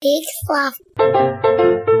Big fluff.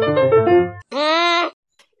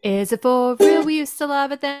 Is it for real? We used to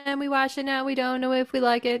love it, then we watch it, now we don't know if we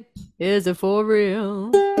like it. Is it for real?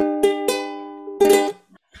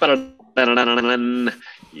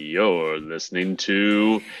 You're listening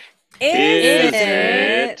to Is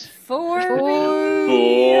it for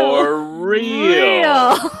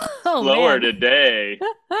real? Oh, Slower man. today.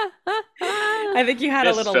 I think you had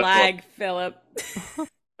a little lag, Philip.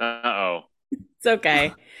 Uh-oh. It's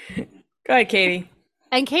okay. Go ahead, Katie.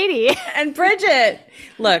 And Katie. And Bridget.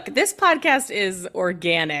 Look, this podcast is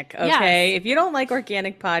organic, okay? Yes. If you don't like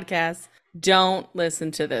organic podcasts, don't listen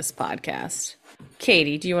to this podcast.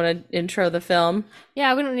 Katie, do you want to intro the film?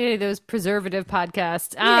 Yeah, we don't need any of those preservative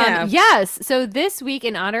podcasts. Yeah. Yes. So this week,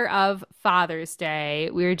 in honor of Father's Day,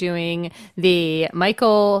 we're doing the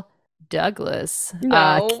Michael Douglas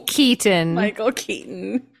Keaton. Michael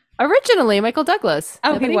Keaton. Originally, Michael Douglas.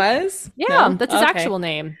 Oh, Nobody? he was? Yeah, No? that's his Okay. actual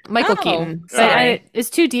name. Michael Keaton. But sorry.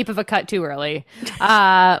 it's too deep of a cut too early.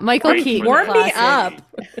 Michael Wait Keaton. for Warm me classic. up.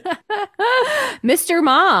 Mr.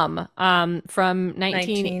 Mom from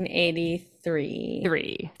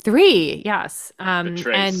 1983. Three, yes.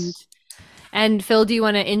 Trace. And Phil, do you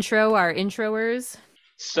want to intro our introers?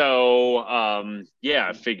 So,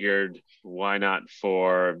 I figured why not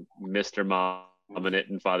for Mr. Mom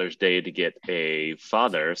and Father's Day to get a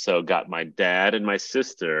father. So got my dad and my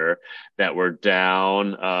sister that were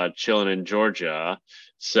down chilling in Georgia.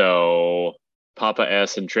 So Papa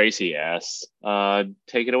S and Tracy S,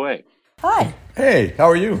 take it away. Hi, Hey, how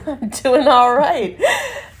are you? I'm doing all right.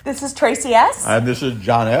 This is Tracy S. This is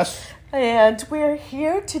John S. And we're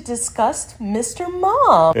here to discuss Mr.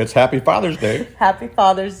 Mom. It's Happy Father's Day. Happy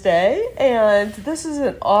Father's Day. And this is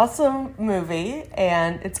an awesome movie.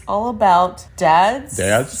 And it's all about dads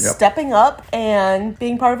Yep. stepping up and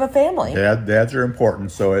being part of a family. Dads are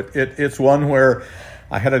important. So it's one where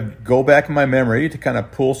I had to go back in my memory to kind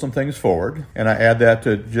of pull some things forward. And I add that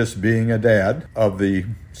to just being a dad of the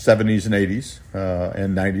 70s and 80s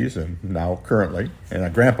and 90s and now currently. And a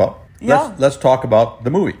grandpa. Yeah. Let's talk about the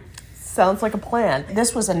movie. Sounds like a plan.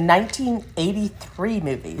 This was a 1983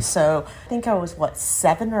 movie. So I think I was,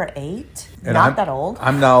 7 or 8? And Not I'm that old.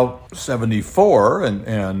 I'm now 74,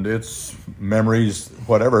 and it's memories,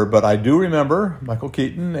 whatever. But I do remember Michael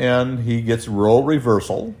Keaton, and he gets role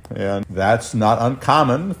reversal, and that's not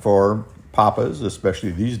uncommon for papas,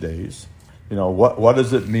 especially these days. You know, what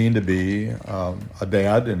does it mean to be a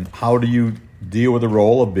dad, and how do you deal with the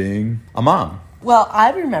role of being a mom? Well, I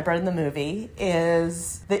remember in the movie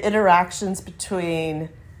is the interactions between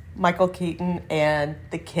Michael Keaton and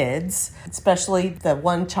the kids, especially the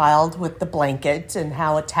one child with the blanket and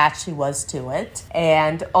how attached he was to it.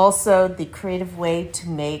 And also the creative way to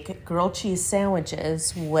make grilled cheese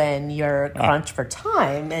sandwiches when you're crunched for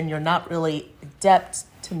time and you're not really adept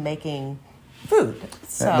to making food.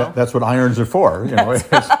 So That's what irons are for. You know,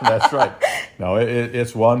 that's right. No,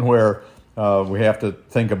 it's one where we have to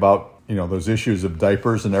think about, you know, those issues of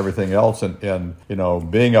diapers and everything else, and you know,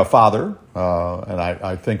 being a father, and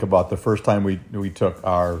I think about the first time we took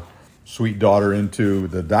our sweet daughter into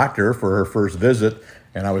the doctor for her first visit,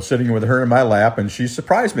 and I was sitting with her in my lap, and she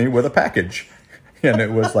surprised me with a package, and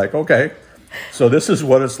it was like, okay, so this is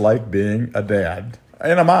what it's like being a dad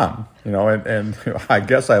and a mom, you know, and I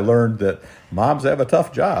guess I learned that moms have a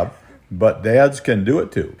tough job, but dads can do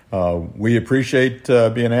it too. We appreciate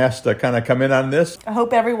being asked to kind of come in on this. I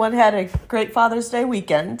hope everyone had a great Father's Day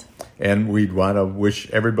weekend. And we'd want to wish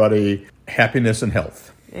everybody happiness and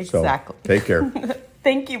health. Exactly. So, take care.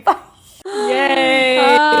 Thank you. Bye.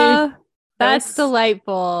 Yay! That's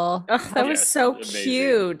delightful. Oh, that was Yes, so amazing.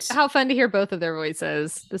 cute. How fun to hear both of their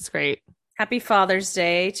voices. That's great. Happy Father's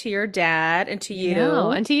Day to your dad and to you, Yeah,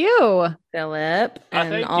 and to you. Philip, and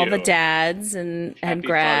thank all the you. dads and Happy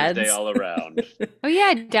grads. Father's Day all around. Oh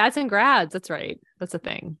yeah, dads and grads. That's right. That's a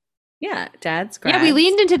thing. Yeah, dads, grads. Yeah, we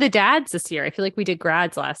leaned into the dads this year. I feel like we did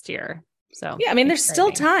grads last year. So Yeah, I mean, there's still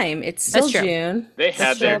exciting. time. It's still That's true. June. They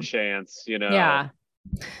had their That's chance, you know. Yeah.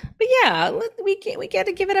 But yeah, we get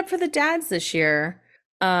to give it up for the dads this year.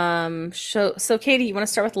 So Katie, you want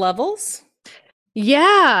to start with levels?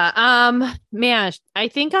 Yeah. Man, I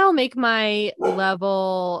think I'll make my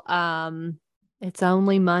level It's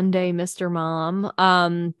Only Monday, Mr.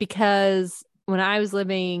 Mom. Because when I was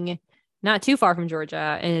living not too far from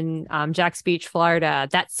Georgia in Jack's Beach, Florida,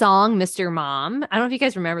 that song, Mr. Mom, I don't know if you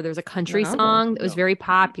guys remember, there was a country No. song that was No. very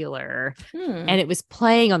popular. Hmm. And it was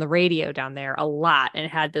playing on the radio down there a lot, and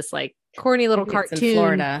it had this like corny little Maybe it's cartoon. in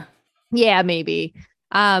Florida. Yeah, maybe.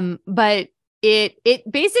 But it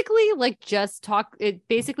basically like just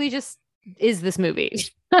is this movie.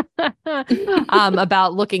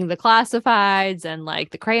 About looking the classifieds and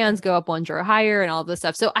like the crayons go up one drawer higher and all this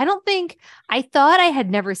stuff. So I thought I had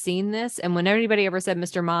never seen this. And when anybody ever said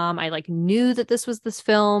Mr. Mom, I like knew that this was this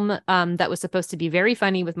film that was supposed to be very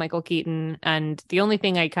funny with Michael Keaton. And the only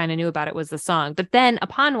thing I kind of knew about it was the song. But then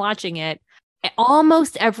upon watching it,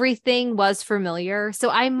 almost everything was familiar. So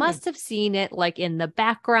I must have seen it like in the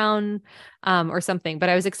background or something. But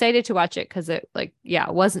I was excited to watch it because it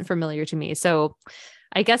wasn't familiar to me. So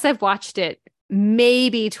I guess I've watched it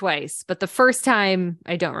maybe twice, but the first time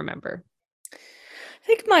I don't remember. I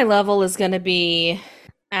think my level is going to be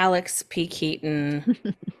Alex P. Keaton,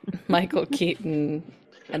 Michael Keaton,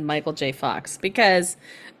 and Michael J. Fox, because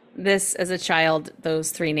this, as a child,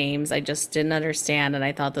 those three names I just didn't understand, and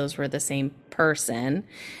I thought those were the same person,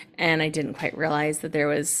 and I didn't quite realize that there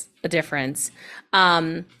was a difference.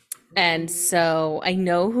 And so I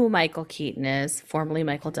know who Michael Keaton is, formerly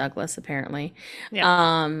Michael Douglas, apparently.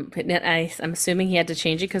 Yeah. But I'm assuming he had to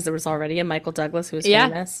change it because there was already a Michael Douglas who was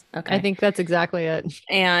famous. Okay. I think that's exactly it.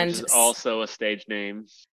 And which is also a stage name.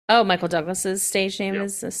 Oh, Michael Douglas's stage name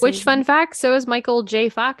is a stage Which, fun fact, so is Michael J.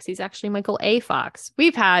 Fox. He's actually Michael A. Fox.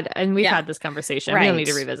 We've had this conversation. Right. We don't need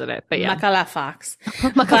to revisit it, but yeah. Michael Fox.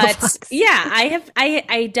 Fox. Yeah,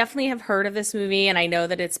 I definitely have heard of this movie, and I know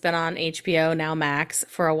that it's been on HBO, now Max,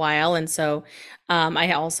 for a while. And so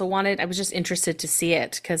I was just interested to see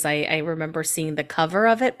it because I remember seeing the cover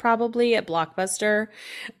of it probably at Blockbuster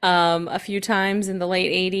a few times in the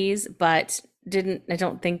late 80s, but I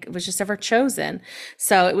don't think it was just ever chosen.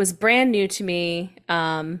 So it was brand new to me.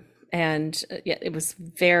 It was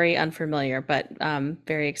very unfamiliar, but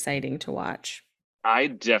very exciting to watch. I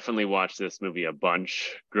definitely watched this movie a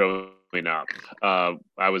bunch growing up.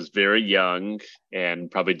 I was very young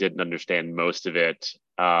and probably didn't understand most of it.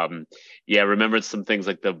 I remembered some things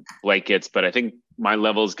like the blankets, but I think my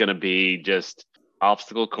level is going to be just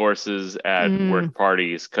obstacle courses at work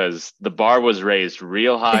parties, because the bar was raised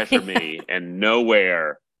real high for me and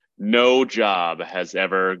no job has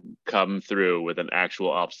ever come through with an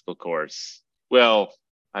actual obstacle course. Well,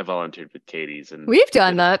 I volunteered with Katie's, and we've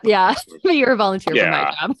done that. Yeah. But you're a volunteer for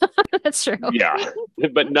my job. That's true. Yeah.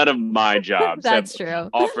 But none of my jobs That's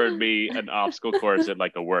true. offered me an obstacle course at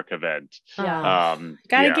like a work event. Yeah.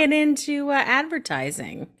 Gotta get into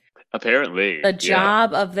advertising. Apparently. The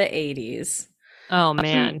job of the 80s. Oh,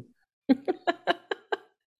 man.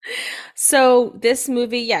 So this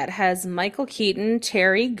movie, it has Michael Keaton,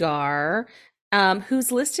 Terry Garr,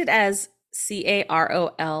 who's listed as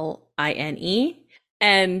Caroline.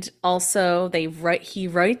 And also he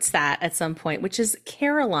writes that at some point, which is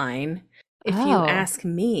Caroline, if you ask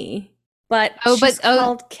me. But she's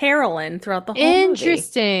called Carolyn throughout the whole movie.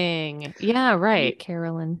 Interesting. Yeah, right.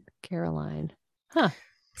 Caroline. Huh.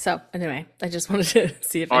 So anyway, I just wanted to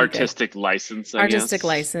see if artistic license. Artistic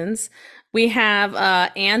license. We have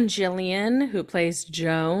Anne Gillian, who plays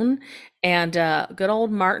Joan, and good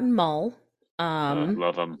old Martin Mull.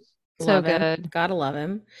 Love him. So good. Gotta love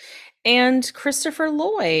him. And Christopher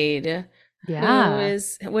Lloyd,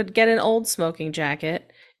 who would get an old smoking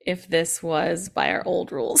jacket if this was by our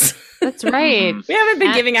old rules. That's right. We haven't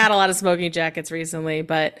been giving out a lot of smoking jackets recently,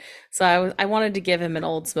 but so I wanted to give him an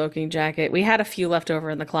old smoking jacket. We had a few left over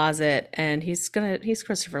in the closet, and he's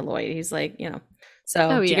Christopher Lloyd. He's like,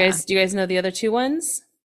 So do you guys know the other two ones?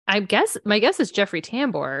 My guess is Jeffrey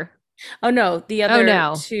Tambor. Oh no, the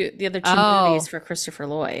other two movies for Christopher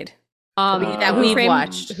Lloyd. That we've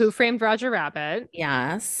watched. Who Framed Roger Rabbit?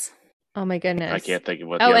 Yes. Oh my goodness. I can't think of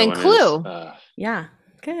what the other and one Clue. is. Yeah.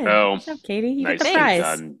 Good. Oh, good job, Katie. You nice get the prize.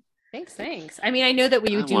 done. Thanks. I mean, I know that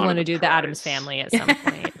we do want to do the Addams Family at some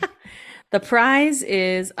point. The prize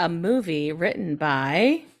is a movie written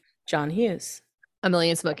by John Hughes. A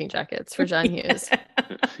Million Smoking Jackets for John Hughes.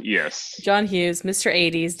 Yes. John Hughes, Mr.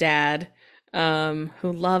 80s dad,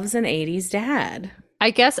 who loves an 80s dad. I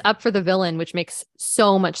guess up for the villain, which makes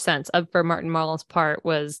so much sense. Up for Martin Mull's part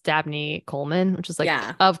was Dabney Coleman, which is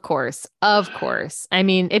like, of course. I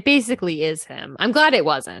mean, it basically is him. I'm glad it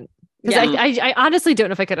wasn't. Because I honestly don't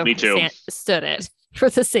know if I could have stood it for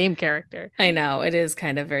the same character. I know, it is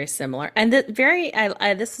kind of very similar. And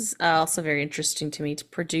this is also very interesting to me,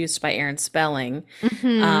 produced by Aaron Spelling,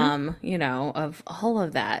 of all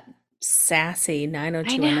of that sassy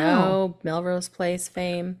 90210 Melrose Place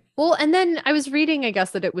fame. Well, and then I was reading, I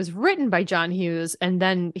guess, that it was written by John Hughes, and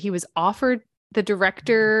then he was offered the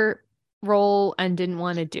director role and didn't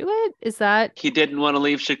want to do it. Is that he didn't want to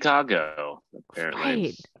leave Chicago? Apparently,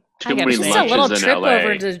 right. Too many just a little trip LA.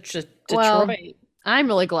 over to Detroit. Well, I'm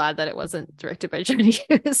really glad that it wasn't directed by John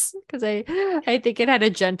Hughes because I think it had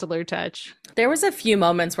a gentler touch. There was a few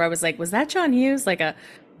moments where I was like, was that John Hughes? Like a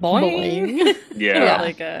boing.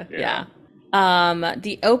 Yeah. Yeah.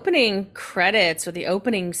 The opening credits or the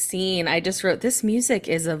opening scene, I just wrote, this music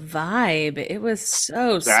is a vibe. It was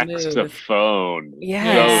so smooth. Saxophone.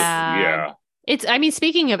 Yes. Yeah. I mean,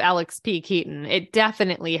 speaking of Alex P. Keaton, it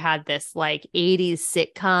definitely had this like 80s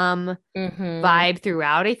sitcom vibe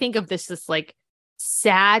throughout. I think of this like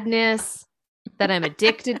sadness that I'm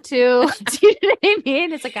addicted to. Do you know what I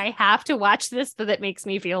mean? It's like I have to watch this, but that makes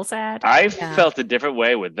me feel sad. I felt a different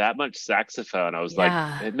way with that much saxophone. I was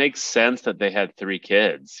like, it makes sense that they had 3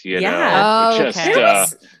 kids, you know? Oh, Just, okay.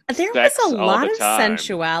 There was a lot of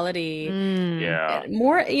sensuality. Yeah.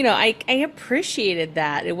 More, you know, I appreciated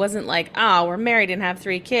that. It wasn't like, oh, we're married and have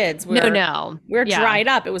 3 kids. We're dried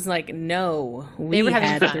up. It was like, no, we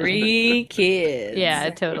had 3 kids. Yeah,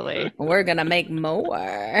 totally. We're going to make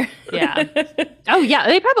more. Yeah. Oh, yeah,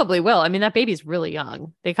 they probably will. I mean, that baby's really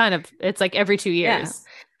young. It's like every 2 years.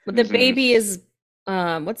 Yeah. But the baby is,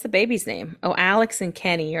 what's the baby's name? Oh, Alex and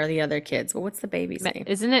Kenny are the other kids. Well, what's the baby's name?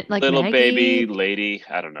 Isn't it like little Maggie? baby lady?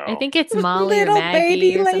 I don't know. I think it's Molly little or Maggie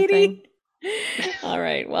baby or lady. All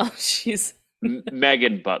right. Well, she's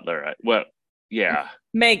Megan Butler. Well, yeah.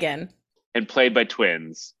 Megan. And played by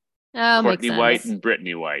twins. Oh, Courtney White and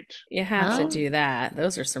Brittany White. You have to do that.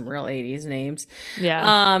 Those are some real 80s names.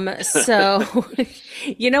 Yeah. So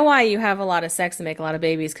you know why you have a lot of sex and make a lot of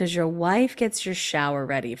babies? Because your wife gets your shower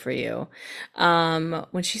ready for you.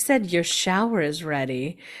 When she said your shower is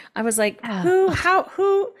ready, I was like,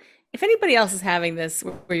 who, if anybody else is having this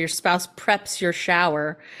where your spouse preps your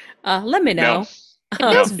shower, let me know. It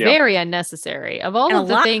feels very unnecessary. Of all of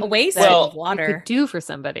the things of water you could do for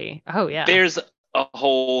somebody. Oh, yeah. There's a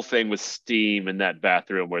whole thing with steam in that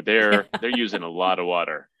bathroom where they're using a lot of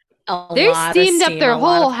water. They're steamed up their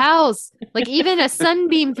whole house. Like even a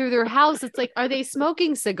sunbeam through their house. It's like, are they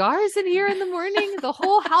smoking cigars in here in the morning? The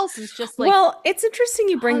whole house is just like. Well, it's interesting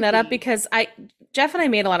you bring that up because Jeff and I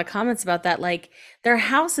made a lot of comments about that. Like their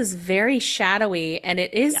house is very shadowy and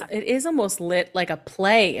it is almost lit like a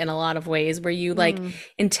play in a lot of ways where you like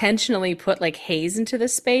intentionally put like haze into the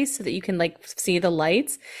space so that you can like see the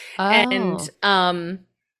lights. And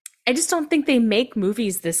I just don't think they make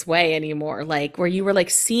movies this way anymore. Like where you were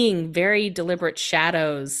like seeing very deliberate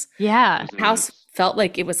shadows. Yeah. House felt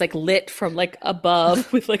like it was like lit from like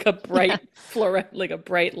above with like a bright like a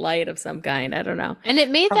bright light of some kind. I don't know. And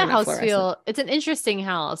it made that house feel, it's an interesting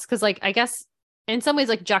house. Cause like, I guess in some ways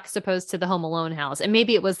like juxtaposed to the Home Alone house. And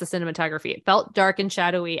maybe it was the cinematography. It felt dark and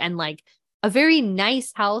shadowy and like a very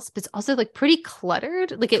nice house, but it's also like pretty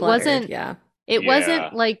cluttered. Like it wasn't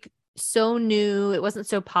like so new. It wasn't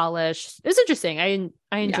so polished. It was interesting.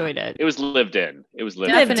 I enjoyed it. It was lived in.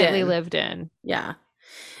 Definitely lived in. Yeah.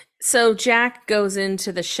 So Jack goes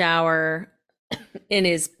into the shower in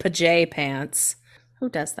his pajay pants. Who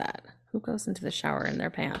does that? Who goes into the shower in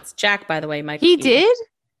their pants? Jack, by the way, Michael. He did?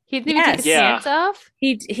 He didn't even take his pants off?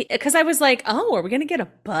 He because I was like, oh, are we gonna get a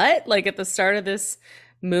butt like at the start of this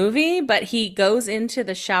movie? But he goes into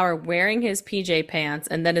the shower wearing his PJ pants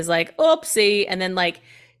and then is like, oopsie, and then like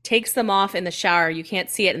takes them off in the shower. You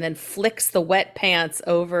can't see it, and then flicks the wet pants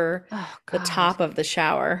over the top of the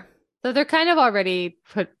shower. So they're kind of already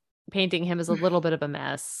painting him as a little bit of a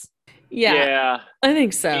mess. Yeah, I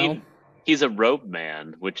think so. He's a robe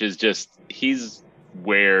man, which is just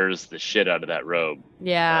wears the shit out of that robe.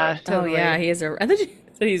 Yeah, totally. Oh yeah, I think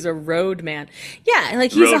he's a road man. Yeah,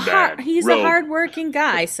 like he's a hardworking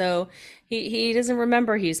guy. So he doesn't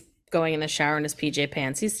remember he's going in the shower in his PJ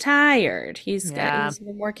pants. He's tired. He's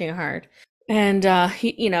been working hard. And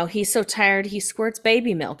he's so tired he squirts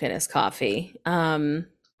baby milk in his coffee. Oh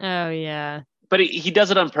yeah. But he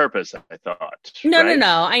does it on purpose, I thought. No,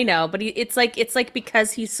 I know, but it's like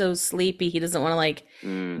because he's so sleepy, he doesn't want to like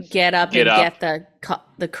get up and get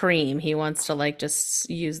the cream. He wants to like just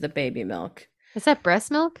use the baby milk. Is that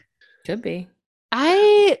breast milk? Could be.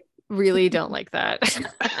 I really don't like that.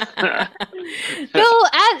 Well,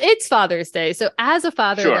 it's Father's Day, so as a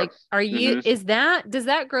father, like, are you? Does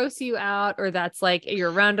that gross you out, or that's like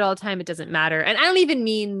you're around all the time? It doesn't matter, and I don't even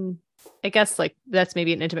mean. I guess like that's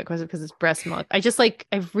maybe an intimate question because it's breast milk. I just like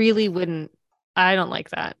I really wouldn't. I don't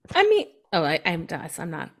like that. I mean,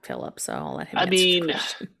 I'm not Philip, so I'll let him. I mean,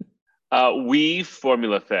 we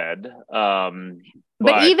formula fed,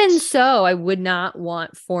 but even so, I would not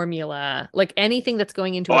want formula like anything that's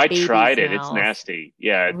going into. I tried it. mouth. It's nasty.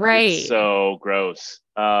 Yeah, right. It's so gross.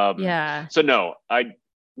 Yeah. So no, I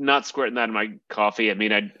not squirting that in my coffee. I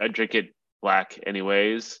mean, I drink it black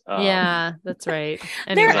anyways. Yeah, that's right.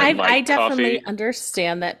 I definitely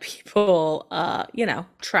understand that people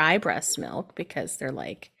try breast milk because they're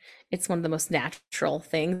like it's one of the most natural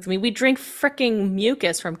things. I mean, we drink freaking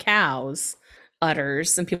mucus from cows.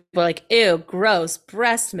 udders, and people are like, ew, gross,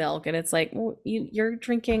 breast milk. And it's like, well, you're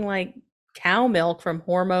drinking like cow milk from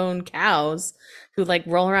hormone cows who like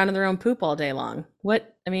roll around in their own poop all day long.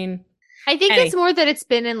 What? I mean, I think it's more that it's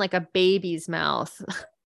been in like a baby's mouth.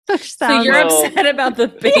 So you're upset about the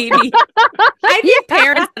baby. I think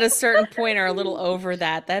parents at a certain point are a little over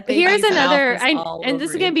that. That baby's here's another, and this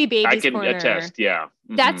is going to be baby's corner. I can attest. Yeah.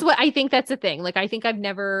 That's what I think. That's the thing. Like, I think I've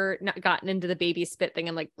never gotten into the baby spit thing.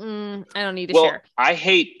 I'm like, I don't need to share. I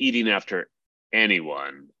hate eating after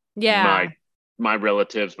anyone. Yeah. My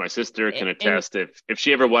relatives, my sister can attest. If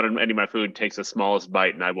she ever wanted any of my food, takes the smallest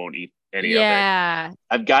bite and I won't eat any of it.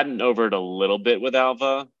 I've gotten over it a little bit with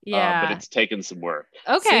Alva. But it's taken some work.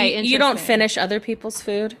 Okay. So you don't finish other people's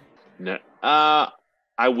food? No. I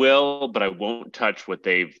will, but I won't touch what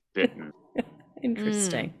they've bitten.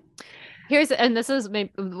 Interesting. We'll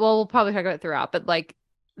probably talk about it throughout, but like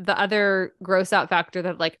the other gross out factor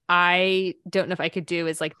that like I don't know if I could do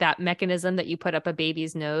is like that mechanism that you put up a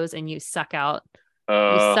baby's nose and you suck out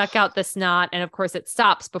the snot, and of course it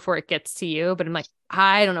stops before it gets to you, but I'm like,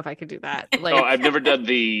 I don't know if I could do that. Like, I've never done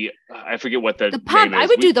I forget what the pump. name is. I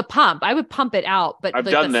would do the pump. I would pump it out, but I've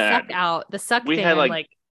like done the that. suck out, the suck we thing. had like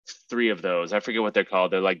 3 of those. I forget what they're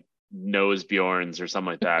called. They're like nose Bjorns or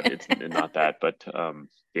something like that. It's not that, but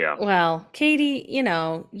yeah. Well, Katie,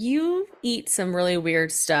 you eat some really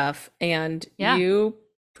weird stuff, and you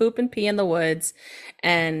poop and pee in the woods,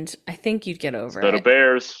 and I think you'd get over it.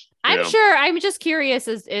 Bears. I'm sure. I'm just curious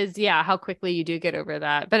is how quickly you do get over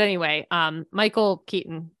that. But anyway, Michael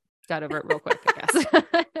Keaton got over it real quick, I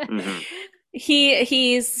guess.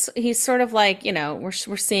 He's sort of like, we're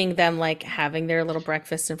seeing them like having their little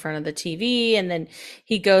breakfast in front of the TV, and then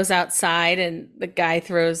he goes outside and the guy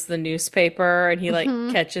throws the newspaper and he like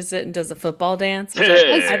catches it and does a football dance.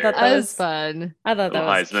 I thought that was fun. I thought that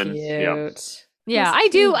was Heisman. cute. Yeah, I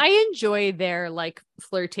do. I enjoy their like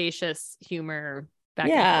flirtatious humor back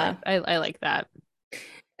and forth. I like that.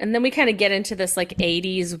 And then we kind of get into this like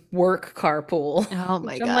 80s work carpool. Oh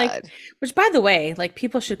my God. Which by the way, like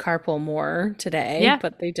people should carpool more today,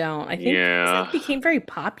 but they don't. I think it became very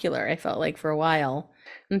popular, I felt like, for a while.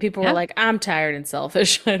 And people were like, I'm tired and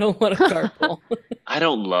selfish. I don't want to carpool. I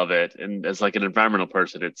don't love it. And as like an environmental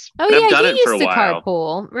person, I've done it for a while.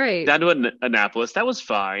 Carpool, right. Down to Annapolis. That was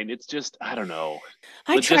fine. It's just, I don't know.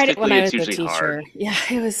 I tried it when I was a teacher. Hard. Yeah,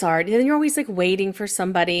 it was hard. And you're always like waiting for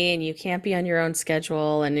somebody and you can't be on your own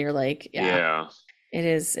schedule. And you're like, it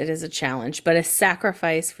is a challenge, but a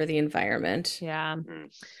sacrifice for the environment. Yeah.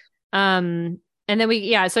 And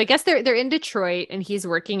then so I guess they're in Detroit and he's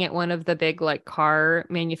working at one of the big like car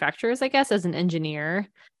manufacturers, I guess, as an engineer.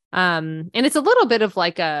 And it's a little bit of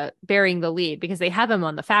like a bearing the lead because they have him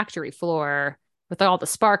on the factory floor with all the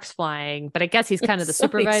sparks flying, but I guess he's kind of the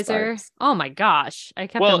supervisor. Oh my gosh. I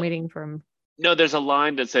kept on waiting for him. No, there's a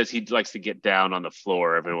line that says he likes to get down on the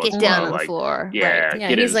floor every once in a while. Get down on the floor. Yeah. Right. Yeah,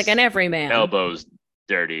 he's like an everyman. Elbows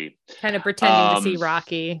dirty. Kind of pretending to see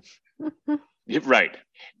Rocky. Right.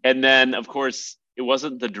 And then, of course, it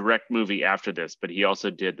wasn't the direct movie after this, but he also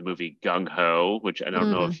did the movie Gung Ho, which I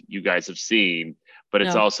don't know if you guys have seen, but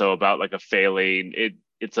it's also about like a failing.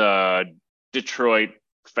 It's a Detroit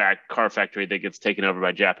car factory that gets taken over by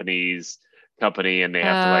a Japanese company, and they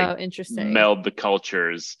have to like meld the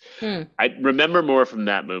cultures. I remember more from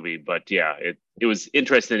that movie, but yeah, it was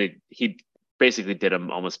interesting. He basically did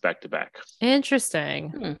them almost back to back.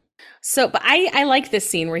 Interesting. So, but I like this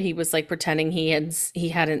scene where he was like pretending he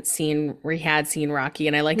had seen Rocky,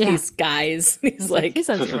 and I like these guys. He's like, he's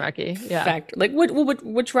seen Rocky. Yeah. Like,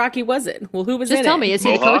 which Rocky was it? Well, who was just in tell it? me, is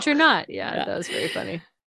he the coach or not? Yeah, that was very funny.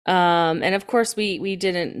 And of course we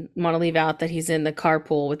didn't want to leave out that he's in the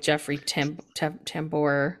carpool with Jeffrey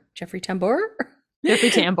Tambor. Jeffrey Tambor?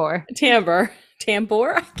 Jeffrey Tambor.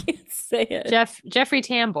 Tambor? I can't say it. Jeffrey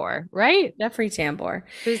Tambor, right? Jeffrey Tambor.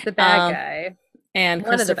 Who's the bad guy? And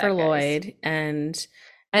one Christopher Lloyd and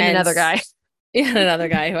another guy. Yeah, another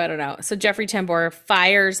guy who I don't know. So Jeffrey Tambor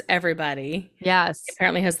fires everybody. Yes. He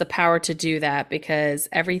apparently has the power to do that because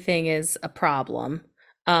everything is a problem.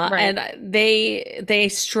 And they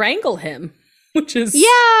strangle him, which is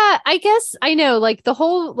I guess I know, like the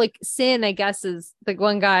whole like sin, I guess, is like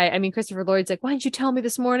one guy. I mean, Christopher Lloyd's like, why didn't you tell me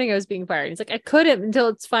this morning I was being fired? He's like, I couldn't until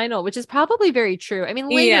it's final, which is probably very true. I mean,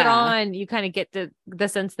 later on, you kind of get the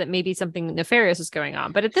sense that maybe something nefarious is going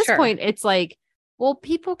on, but at this point, it's like, well,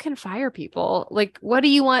 people can fire people. Like, what do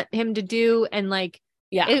you want him to do? And like,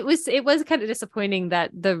 it was kind of disappointing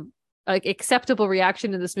that the acceptable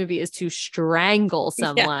reaction in this movie is to strangle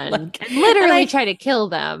someone and and literally try to kill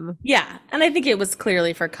them. Yeah, and I think it was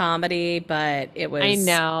clearly for comedy, but it was. I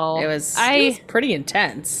know. It was pretty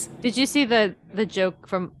intense. Did you see the joke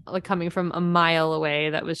from like coming from a mile away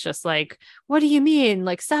that was just like, what do you mean?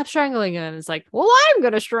 Like, stop strangling him. It's like, well, I'm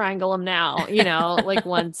gonna strangle him now. Like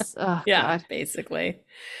once. Oh, Yeah, God. basically.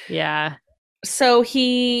 Yeah. So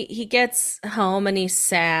he gets home and he's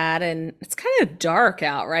sad and it's kind of dark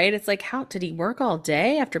out, right? It's like, how did he work all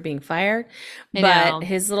day after being fired? I But know.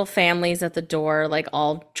 his little family's at the door, like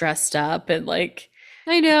all dressed up and like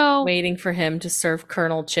I know. waiting for him to serve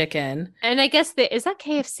Colonel Chicken. And I guess is that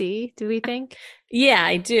KFC, do we think? Yeah,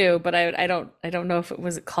 I do, but I don't know if it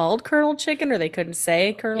was called Colonel Chicken or they couldn't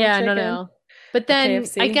say Colonel Yeah, Chicken. no. But then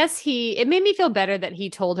KFC. I guess it made me feel better that he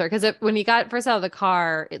told her because when he got first out of the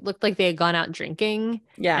car, it looked like they had gone out drinking.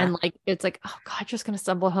 Yeah. And like, it's like, oh God, just going to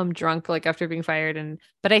stumble home drunk, like after being fired.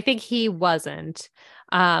 But I think he wasn't.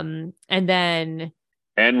 And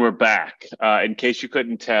we're back. In case you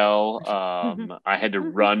couldn't tell, I had to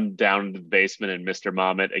run down to the basement and Mr.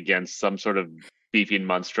 Mommet against some sort of beefing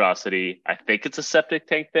monstrosity. I think it's a septic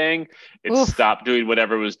tank thing. It stopped doing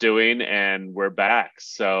whatever it was doing, and we're back.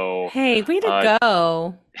 So hey, way to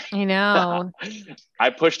go! I know. I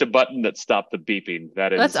pushed a button that stopped the beeping.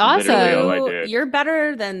 That's awesome. literally all I did. You're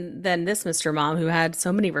better than this Mr. Mom who had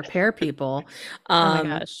so many repair people. Oh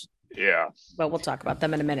my gosh. Yeah. But we'll talk about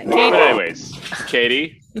them in a minute. But anyways,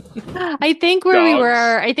 Katie. I think where we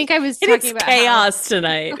were, I think I was talking about chaos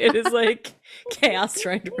tonight. It is like chaos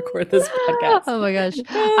trying to record this podcast. Oh my gosh.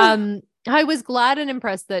 I was glad and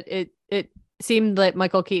impressed that it seemed that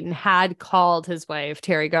Michael Keaton had called his wife,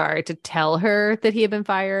 Terry Garr, to tell her that he had been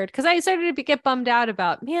fired. Because I started to get bummed out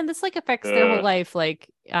about, man, this like affects their whole life. Like,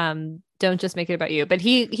 don't just make it about you. But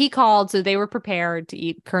he called, so they were prepared to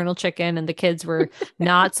eat Colonel Chicken, and the kids were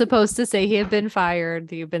not supposed to say he had been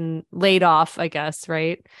fired. He had been laid off, I guess,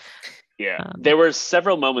 right? Yeah. There were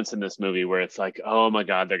several moments in this movie where it's like, oh my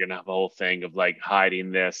God, they're gonna have a whole thing of like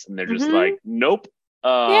hiding this, and they're just like, nope.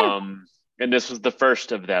 And this was the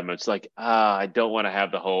first of them. It's like, I don't want to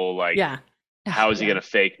have the whole like, how is he gonna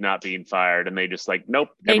fake not being fired? And they just like, nope,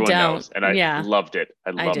 everyone knows. And I loved it.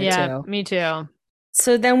 I loved it. Yeah, me too.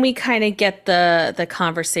 So then we kind of get the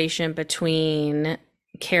conversation between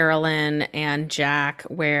Carolyn and Jack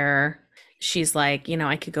where she's like,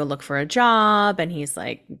 I could go look for a job. And he's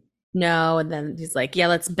like, no. And then he's like, yeah,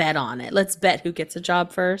 let's bet on it. Let's bet who gets a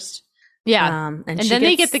job first. Yeah. And then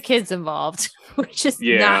they get the kids involved, which is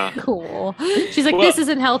not cool. She's like, this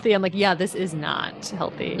isn't healthy. I'm like, yeah, this is not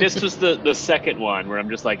healthy. This was the second one where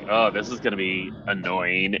I'm just like, oh, this is going to be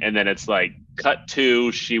annoying. And then it's like, cut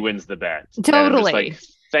to, she wins the bet. Totally. Like,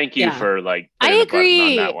 thank you for like, I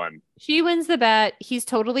agree on that one. She wins the bet. He's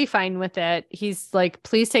totally fine with it. He's like,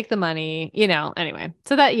 please take the money, anyway.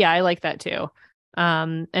 So that, I like that too.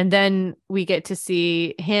 And then we get to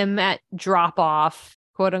see him at drop off,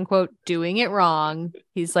 quote unquote, doing it wrong.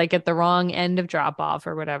 He's like at the wrong end of drop off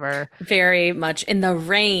or whatever. Very much in the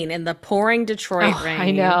rain, in the pouring Detroit rain.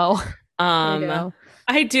 I know.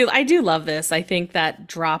 I do love this. I think that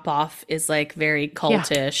drop off is like very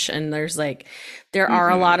cultish, and there are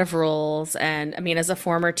a lot of rules. And I mean, as a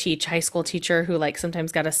former high school teacher who like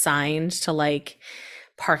sometimes got assigned to like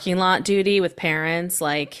parking lot duty with parents,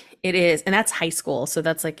 like it is, and that's high school, so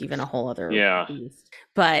that's like even a whole other beast.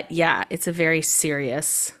 But it's a very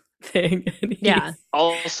serious thing.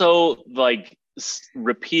 Also, like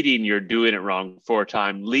repeating you're doing it wrong 4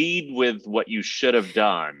 times. Lead with what you should have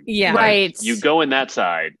done. Yeah. Like, right. You go in that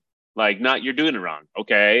side. Like, not you're doing it wrong.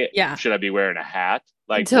 Okay. Yeah. Should I be wearing a hat?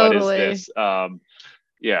 Like, totally. What is this?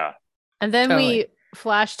 Yeah. And then we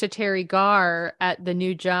flash to Terry Garr at the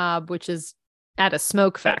new job, which is at a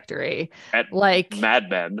smoke factory. At like Mad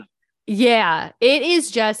Men. Yeah, it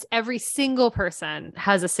is just every single person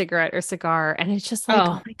has a cigarette or cigar, and it's just like,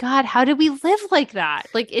 oh my God, how did we live like that?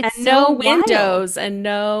 Like, it's and so no windows wild. And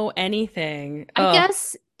no anything. I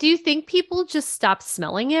guess. Do you think people just stopped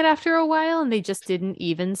smelling it after a while, and they just didn't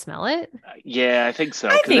even smell it? Yeah, I think so.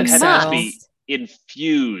 I think it so. had to be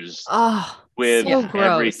infused with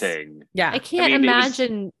everything. Yeah, I can't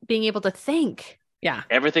imagine being able to think. Yeah,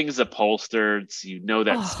 everything is upholstered, so you know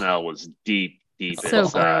that smell was deep so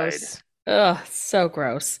inside. Gross. Ugh, so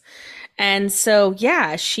gross. And so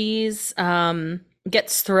she's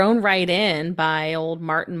gets thrown right in by old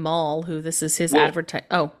Martin Mull, who this is his advertise.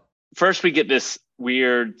 First we get this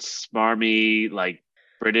weird smarmy like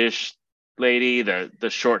British lady, the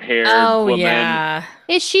short-haired woman.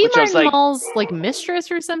 Is she Martin Mull's like mistress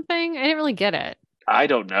or something? I didn't really get it. I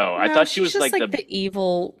don't know. I No, thought she she's was just like the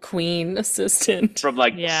evil queen assistant. from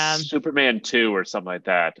like Yeah. Superman 2 or something like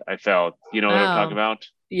that. I felt. You know what I'm talking about?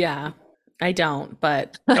 Yeah, I don't,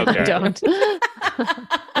 but I Okay. don't.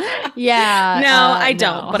 Yeah. no, I no.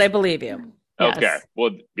 don't, but I believe you. Yes. Okay.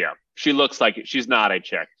 Well, yeah. She looks like it. She's not. I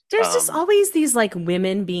checked. There's just always these like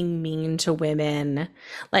women being mean to women.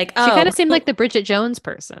 Like, She kind oh, of seemed like the Bridget Jones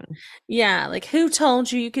person. yeah, like who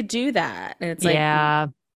told you could do that? And it's like Yeah.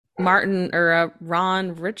 Martin or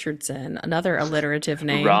Ron Richardson, another alliterative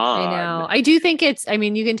name. Ron. I know. I do think I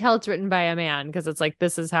mean, you can tell it's written by a man because it's like,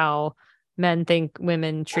 this is how men think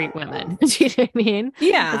women treat women. Do you know what I mean?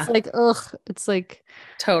 Yeah, It's like, ugh. It's like,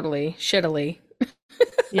 totally shittily.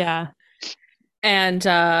 yeah. And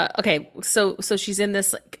okay, so she's in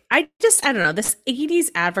this like I don't know, this 80s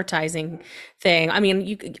advertising thing. I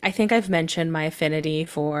mean, I think I've mentioned my affinity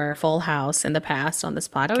for Full House in the past on this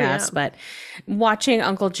podcast, but watching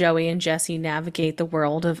Uncle Joey and Jesse navigate the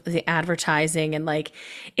world of the advertising and like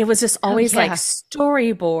it was just always like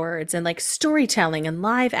storyboards and like storytelling and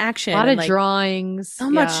live action. A lot and, of like, drawings. So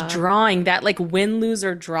much drawing, that like win, lose,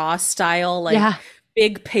 or draw style, like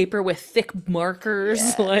big paper with thick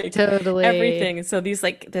markers, like totally everything. So these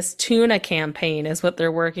like this tuna campaign is what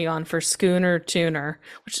they're working on for Schooner Tuner,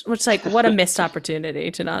 which like what a missed opportunity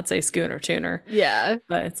to not say Schooner Tuner. Yeah,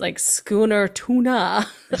 but it's like Schooner Tuna.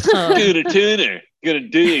 Schooner Tuner. Gonna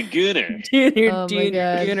do your gooner.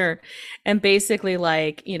 Gooner. And basically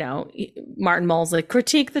like, you know, Martin Mull's like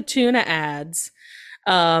critique the tuna ads.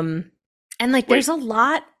 And like there's a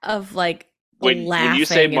lot of like when you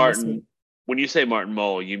say Martin. When you say Martin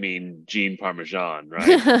Mull, you mean Gene Parmesan,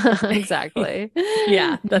 right? Exactly.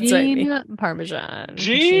 Yeah, that's Gene right. Parmesan.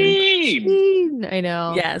 Gene. I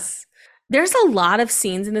know. Yes. There's a lot of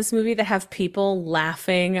scenes in this movie that have people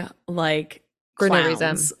laughing like for clowns, no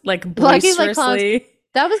reason. like boisterously. Like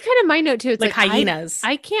that was kind of my note too. It's like hyenas.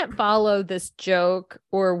 I can't follow this joke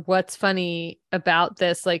or what's funny about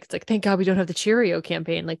this. Like, it's like, thank God we don't have the Cheerio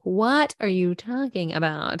campaign. Like, what are you talking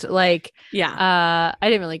about? Like, I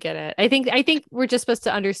didn't really get it. I think we're just supposed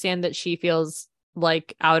to understand that she feels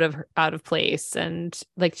like out of place and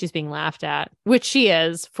like she's being laughed at, which she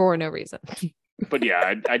is for no reason. But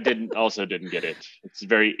yeah, I didn't get it. It's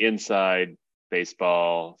very inside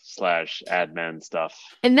baseball / ad men stuff.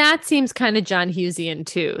 And that seems kind of John Hughesian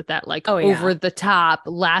too, that like over the top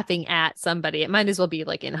laughing at somebody. It might as well be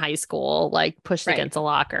like in high school, like pushed against a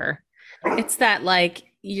locker. It's that like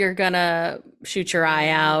you're gonna shoot your eye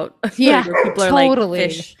out. Yeah, people are totally.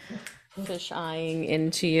 like fish eyeing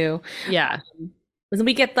into you. Yeah. And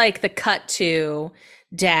we get like the cut to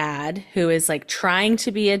dad who is like trying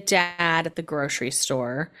to be a dad at the grocery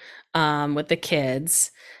store with the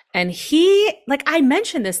kids. And he, like, I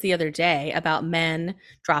mentioned this the other day about men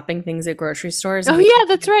dropping things at grocery stores. Oh, yeah,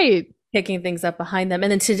 that's right. Picking things up behind them.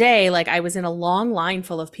 And then today, like, I was in a long line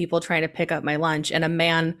full of people trying to pick up my lunch, and a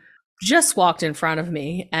man just walked in front of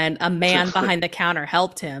me, and a man behind the counter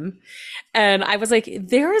helped him. And I was like,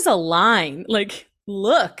 there is a line. Like,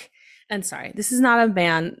 look. And sorry, this is not a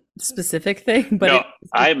man specific thing, but no,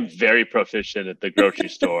 I'm very proficient at the grocery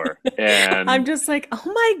store. And I'm just like, oh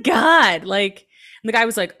my God. Like, and the guy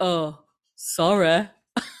was like, "Oh, sorry." I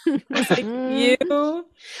was like, "You."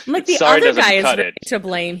 I'm like, the other guy is right to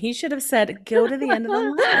blame. He should have said, "Go to the end of the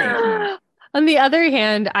line." On the other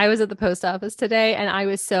hand, I was at the post office today, and I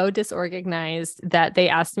was so disorganized that they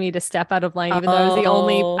asked me to step out of line, even though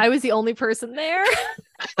I was the only person there.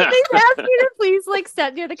 They asked me to please like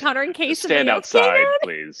stand near the counter in case stand outside,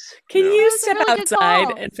 please. Can you step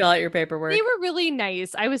outside and fill out your paperwork? They were really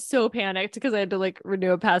nice. I was so panicked because I had to like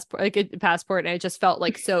renew a passport, and I just felt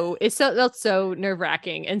like it felt so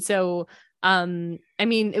nerve-wracking. And so I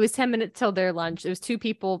mean, it was 10 minutes till their lunch. It was 2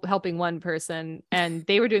 people helping one person, and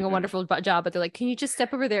they were doing a wonderful job, but they're like, can you just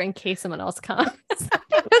step over there in case someone else comes?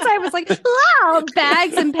 Because I was like, wow,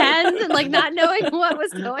 bags and pens and like not knowing what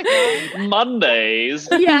was going on. Mondays.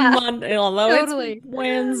 Yeah. Although totally. It's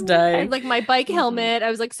Wednesday. I had like my bike helmet. I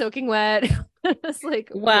was like soaking wet. I was like,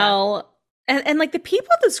 well, and like the people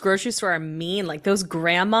at this grocery store are mean, like those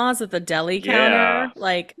grandmas at the deli counter,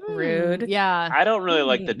 like rude. Yeah. I don't really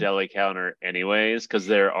like the deli counter anyways, because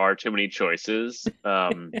there are too many choices.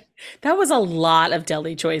 That was a lot of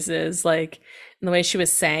deli choices. Like, and the way she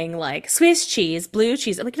was saying, like, Swiss cheese, blue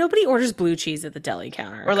cheese. I'm like, nobody orders blue cheese at the deli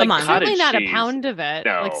counter. Or like, come on, certainly not a pound of it,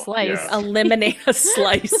 like sliced. Yeah. Eliminate a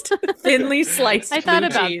sliced, thinly sliced. I thought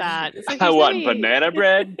about cheese. That. Like, I want banana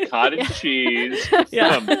bread, cottage cheese.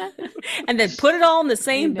 Yeah. And then put it all in the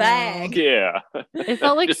same bag. Yeah. It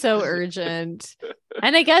felt like so urgent.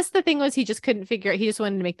 And I guess the thing was he just couldn't figure out. He just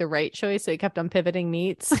wanted to make the right choice, so he kept on pivoting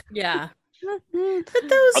meats. Yeah. But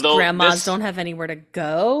those Although grandmas don't have anywhere to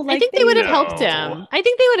go. I think they would have helped No. him. I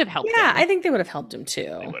think they would have helped him. Yeah, I think they would have helped him They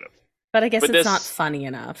too. would've. But I guess But it's not this- funny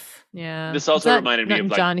enough. Yeah. This also It's not- reminded me not of in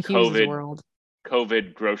like John Hughes' COVID world.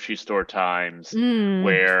 COVID grocery store times Mm.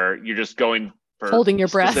 where you're just going for Holding your a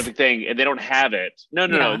breath. specific thing and they don't have it. No,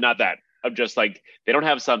 Yeah. not that. I'm just like they don't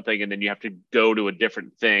have something and then you have to go to a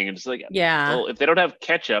different thing and it's like, Yeah. well, if they don't have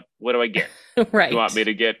ketchup, what do I get? Right. You want me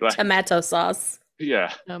to get tomato sauce?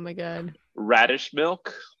 yeah, Oh my god. radish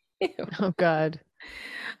milk? Oh god.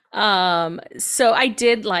 So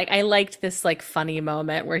I liked this like funny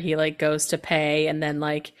moment where he like goes to pay and then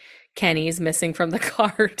like Kenny's missing from the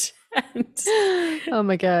cart. Oh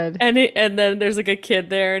my god. And then there's like a kid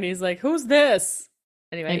there and he's like, "Who's this?"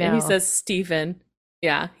 Anyway, and he know. says Steven.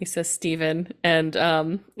 Yeah, he says Steven. And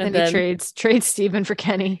And then he trades Steven for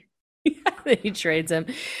Kenny. he trades him.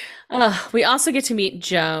 We also get to meet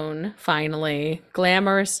Joan, finally.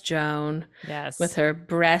 Glamorous Joan Yes. with her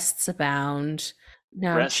breasts abound.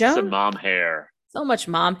 Now, Breasts Joan, and mom hair. so much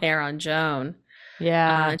mom hair on Joan.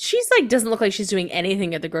 Yeah. She's like doesn't look like she's doing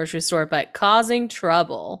anything at the grocery store but causing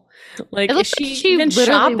trouble. Like, It is looks like she she even literally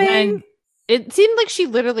shopping? went- It seemed like she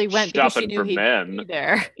literally went because she Shopping knew for he'd men. be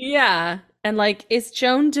there. Yeah. And like, is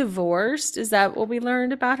Joan divorced? Is that what we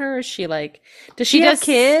learned about her? Is she like, does She she have does-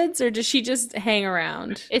 kids or does she just hang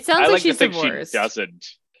around? It sounds I like like to she's think divorced. she doesn't.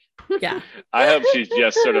 Yeah. I hope she's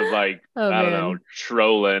just sort of like Oh, I don't man. know,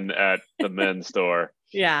 trolling at the men's store.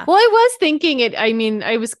 Yeah. Well, I was thinking it. I mean,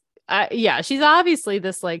 yeah, she's obviously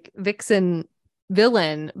this like vixen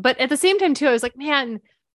villain, but at the same time, too, I was like, man,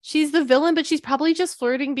 she's the villain, but she's probably just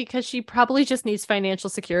flirting because she probably just needs financial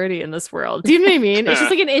security in this world. Do you know what I mean? It's just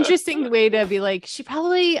like an interesting way to be like, she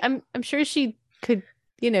probably, I'm sure she could,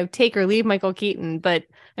 take or leave Michael Keaton, but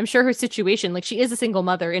I'm sure her situation, like she is a single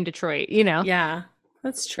mother in Detroit, Yeah.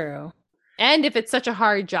 That's true. And if it's such a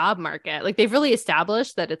hard job market, like they've really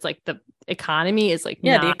established that it's like the economy is like,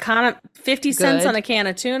 Yeah. The not- economy, 50 cents good. on a can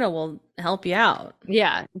of tuna will help you out.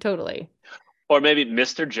 yeah, totally. Or maybe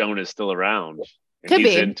Mr. Joan is still around. And Could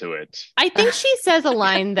he's be. into it. I think she says a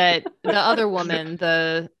line that the other woman,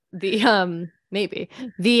 maybe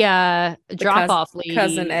the drop off lady,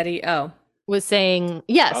 Cousin Eddie. Oh. was saying.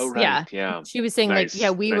 Yes, Oh, right. yeah. She was saying Nice. like, yeah,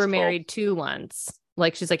 we Nice were call. married too once.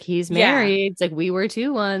 Like she's like, he's Yeah. married. It's like we were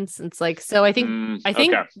too once. It's like, so I think I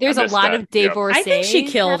think okay. there's I a missed lot that. of Yep. divorce. I think she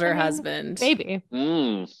killed her husband. Maybe.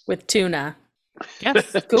 With tuna.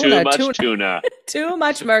 Yes. Too much tuna. Too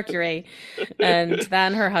much mercury. And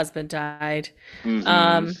then her husband died.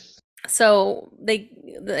 Mhm. So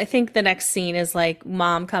I think the next scene is like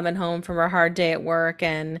mom coming home from her hard day at work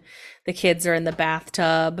and the kids are in the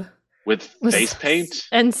bathtub. With face paint?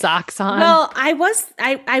 and socks on. Well, I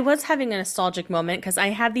was having a nostalgic moment because I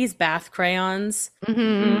had these bath crayons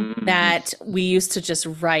Mhm. that we used to just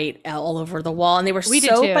write all over the wall, and they were We did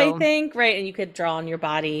soap, too. I think, right? And you could draw on your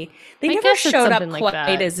body. They I never guess it's showed up something like quite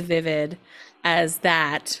that. as vivid as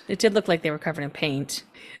that. It did look like they were covered in paint.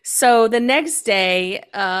 So the next day,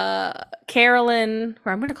 Carolyn,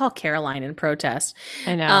 or I'm going to call Caroline in protest,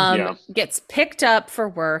 I know. Yeah. gets picked up for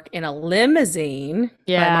work in a limousine by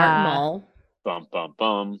Yeah. Martin Mull. Bum, bum,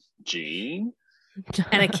 bum. Gene?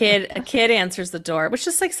 And a kid answers the door, which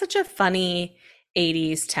is like such a funny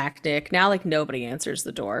 80s tactic. Now like nobody answers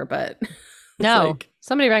the door, but it's No, like-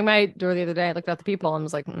 somebody rang my door the other day. I looked at the people and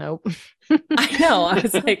was like, nope. I know. I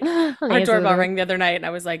was like, I'll our answer the doorbell door. rang the other night, and I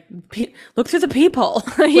was like, look through the people.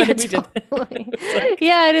 Yeah, When we did that. totally. It's like-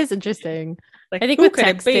 Yeah, it is interesting. like, I think who with could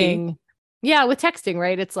it be? texting, yeah, with texting,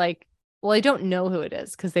 right? It's like, well, I don't know who it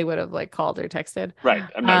is because they would have like called or texted. Right.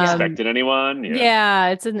 I'm not Um, expecting anyone. Yeah,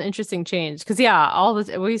 it's an interesting change because all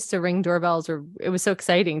this we used to ring doorbells, or it was so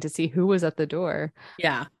exciting to see who was at the door.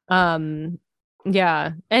 Yeah.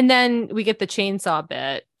 Yeah, and then we get the chainsaw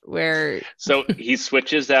bit where So he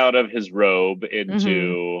switches out of his robe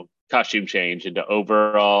into costume change into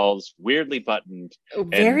overalls, weirdly buttoned.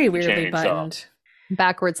 Very weirdly chainsaw. buttoned.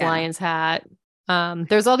 backwards Yeah. lion's hat.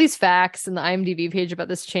 There's all these facts in the IMDb page about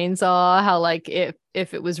this chainsaw, how like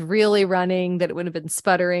if it was really running, that it would have been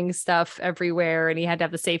sputtering stuff everywhere, and he had to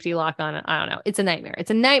have the safety lock on it. I don't know. It's a nightmare.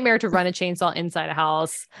 It's a nightmare to run a chainsaw inside a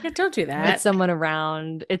house Yeah, don't do with that. someone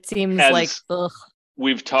around. It seems As- like ugh.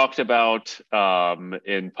 We've talked about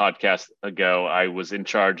in podcast ago, I was in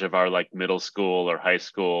charge of our like middle school or high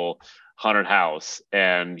school haunted house,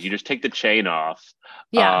 and you just take the chain off.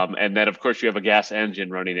 Yeah. And then of course you have a gas engine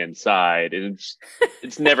running inside, and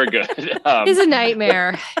it's never good. It's a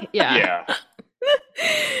nightmare. Yeah. Yeah.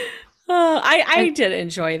 I did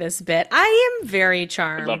enjoy this bit. I am very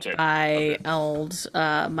charmed loved it. by old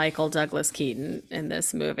Michael Douglas Keaton in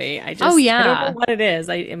this movie. I Oh, don't know yeah. what it is.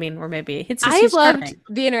 I mean, or maybe it's just I he's loved charming.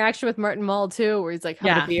 the interaction with Martin Mull too, where he's like, "How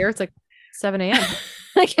about Yeah. a beer?" It's like 7 a.m.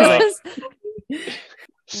 Like, Oh. it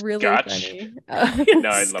was really Scotch. funny. No,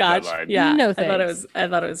 I love Scotch. that line. Yeah, No I thought it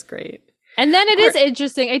thanks. was great. And then it is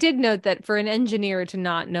interesting. I did note that for an engineer to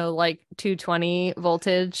not know like 220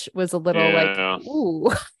 voltage was a little Yeah. like, ooh,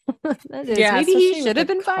 that is Yeah, maybe especially he with should have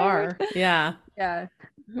the been car. fired. Yeah. Yeah.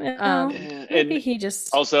 Well, maybe And he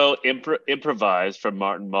just also improvised from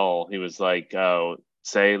Martin Mull. He was like, "Oh,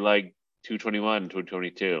 say like 221,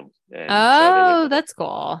 222." And so they Oh, went with it. that's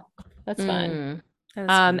cool. That's fun. that is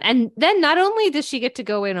fun. And then not only does she get to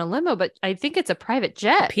go in a limo, but I think it's a private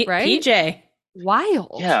jet, right? PJ.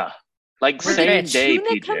 Wild. Yeah, like We're same rich. day Tuna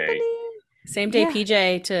PJ. company? Same day Yeah.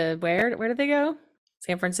 PJ to where did they go?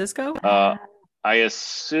 San Francisco? I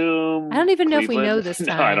assume I don't even know if we Cleveland? know this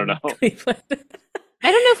No, I don't time. know. Cleveland.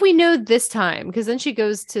 I don't know if we know this time because then she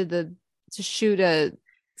goes to shoot a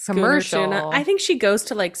Schooner commercial. Tuna. I think she goes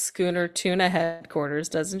to like Schooner Tuna headquarters,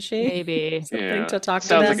 doesn't she? Maybe. Something to talk to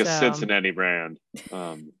Sounds them. like a So. Cincinnati brand.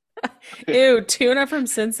 Ew, tuna from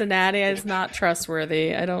Cincinnati is not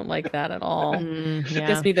trustworthy. I don't like that at all.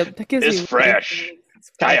 Yeah. That gives It's me fresh.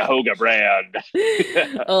 Cuyahoga brand.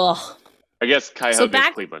 Ugh. I guess Cuyahoga So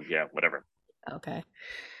is Cleveland. Yeah, whatever. Okay.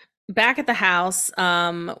 Back at the house,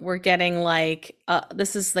 we're getting like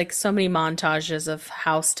this is like so many montages of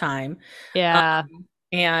house time. Yeah.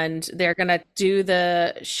 And they're gonna do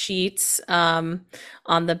the sheets on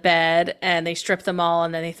the bed, and they strip them all,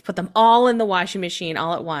 and then they put them all in the washing machine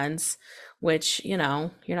all at once, which you're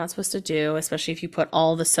not supposed to do, especially if you put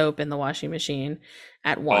all the soap in the washing machine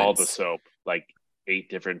at once. All the soap, like 8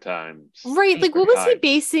 different times. Right. Like, what different was he times.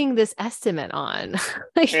 basing this estimate on?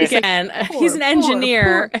 Like, he's like, Again, he's an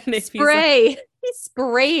engineer. pour. And if Spray. He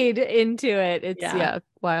sprayed into it. It's Yeah.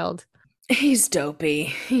 wild. he's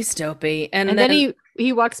dopey. And then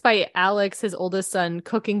he walks by Alex, his oldest son,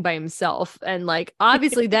 cooking by himself. And like,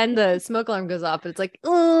 obviously then the smoke alarm goes off. And it's like,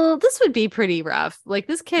 oh, this would be pretty rough. Like,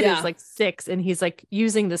 this kid Yeah. is like 6 and he's like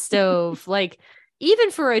using the stove. Like,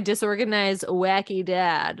 even for a disorganized, wacky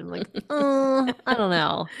dad. I'm like, I don't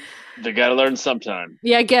know. They got to learn sometime.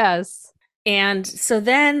 Yeah, I guess. And so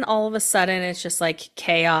then all of a sudden it's just like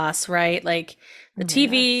chaos, right? Like the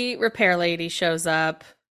TV repair lady shows up.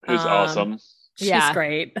 Who's awesome. She's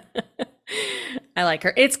great. I like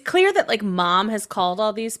her. It's clear that like mom has called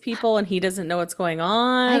all these people and he doesn't know what's going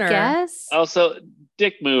on. I guess. Also,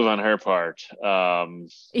 dick move on her part.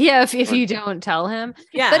 Yeah, if you don't tell him.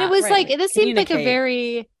 Yeah. But it was right. like, this seemed like a Communicate.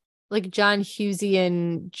 very like John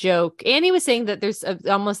Hughesian joke. And he was saying that there's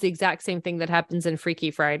almost the exact same thing that happens in Freaky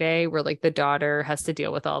Friday, where like the daughter has to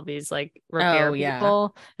deal with all these like repair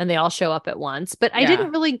people and they all show up at once. But I didn't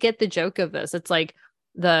really get the joke of this. It's like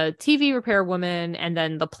the TV repair woman and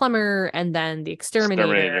then the plumber and then the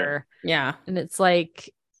exterminator. Yeah. And it's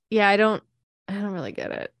like, yeah, I don't really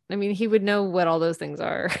get it. I mean, he would know what all those things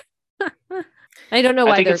are. I don't know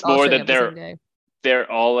why I think they're it's more all that showing up the same day.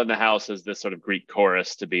 they're all in the house as this sort of Greek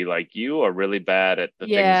chorus to be like, you are really bad at the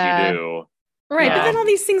things you do. Right. But then all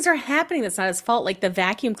these things are happening. That's not his fault. Like the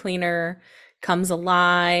vacuum cleaner comes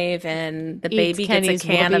alive and the baby gets a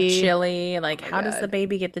can of chili. Like, how does the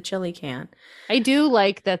baby get the chili can? I do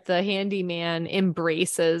like that the handyman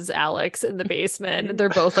embraces Alex in the basement. They're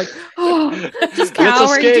both like, oh, just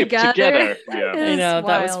cowering together. Yeah. I know,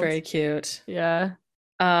 that was very cute. Yeah.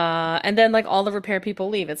 And then like all the repair people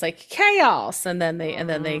leave. It's like chaos, and then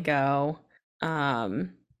they go.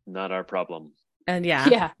 Not our problem. And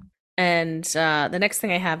yeah. And the next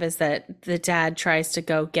thing I have is that the dad tries to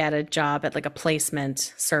go get a job at like a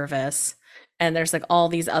placement service, and there's like all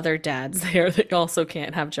these other dads there that also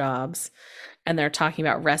can't have jobs, and they're talking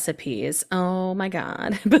about recipes. Oh my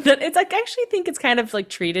god! But then it's like I actually think it's kind of like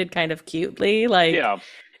treated kind of cutely, like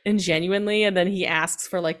and genuinely, and then he asks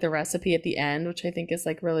for like the recipe at the end, which I think is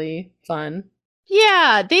like really fun.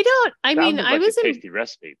 Yeah, they don't. I mean, Sounded I like was a tasty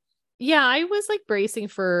recipe. Yeah, I was like bracing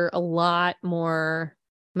for a lot more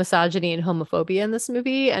misogyny and homophobia in this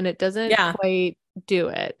movie, and it doesn't quite do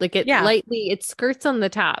it. Like it skirts on the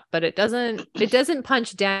top, but it doesn't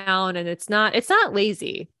punch down, and it's not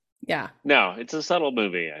lazy. Yeah. No, it's a subtle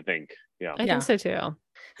movie, I think. Yeah. I think so too.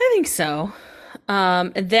 I think so.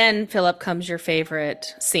 And then Philip comes your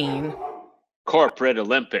favorite scene. Corporate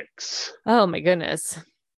Olympics. Oh my goodness.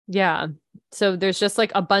 Yeah. So there's just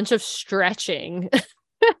like a bunch of stretching.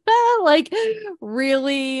 Like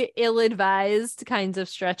really ill-advised kinds of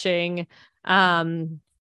stretching.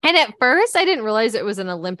 And at first, I didn't realize it was an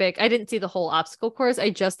Olympic. I didn't see the whole obstacle course. I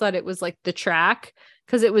just thought it was like the track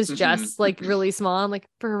because it was just like really small. I'm like,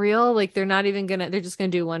 for real? Like they're just gonna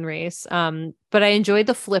do one race. But I enjoyed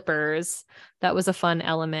the flippers. That was a fun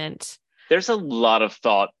element. There's a lot of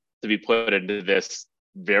thought to be put into this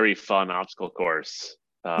very fun obstacle course.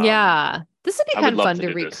 Yeah, this would be kind of fun to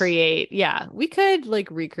do recreate. this. Yeah, we could like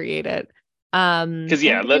recreate it. Because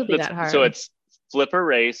so it's flipper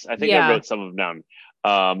race. I think I wrote some of them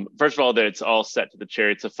down. First of all, it's all set to the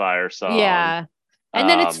Chariots of Fire song. Yeah. And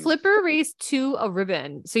then it's flipper race to a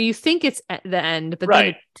ribbon. So you think it's at the end, but then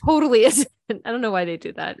it totally isn't. I don't know why they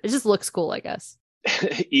do that. It just looks cool, I guess.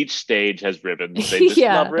 Each stage has ribbons. They just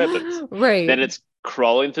love ribbons. Right. Then it's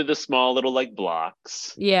crawling through the small little like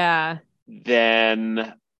blocks. Yeah.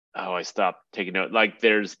 Then I stopped taking note. Like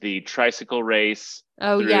there's the tricycle race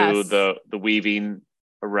through the weaving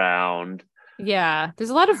around. Yeah.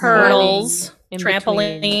 There's a lot of hurdles,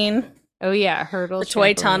 trampoline. Oh yeah, hurdles. The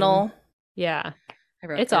toy tunnel. Yeah.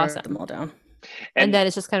 It's awesome. Them all down. And then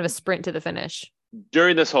it's just kind of a sprint to the finish.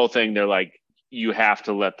 During this whole thing, they're like, you have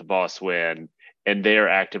to let the boss win. And they're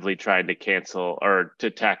actively trying to cancel or to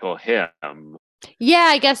tackle him. Yeah,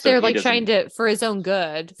 I guess they're like trying to, for his own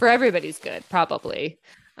good, for everybody's good, probably.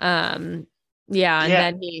 And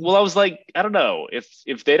then well, I was like, I don't know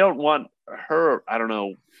if they don't want her, I don't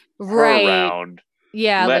know, around.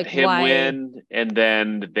 Yeah, let him win, and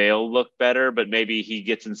then they'll look better. But maybe he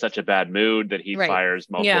gets in such a bad mood that he fires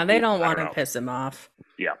multiple. Yeah, they don't want to piss him off.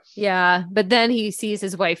 Yeah, but then he sees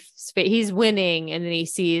his wife's face. He's winning, and then he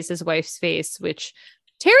sees his wife's face, which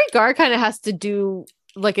Terry Garr kind of has to do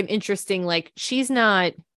like an interesting, like she's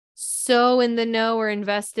not so in the know or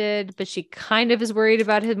invested, but she kind of is worried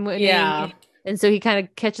about him winning. Yeah, and so he kind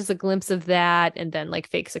of catches a glimpse of that, and then like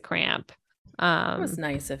fakes a cramp. It was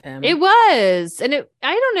nice of him. It was, and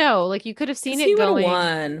I don't know, like you could have seen it going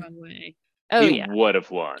won. the wrong way. Oh he would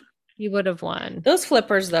have won. He would have won. Those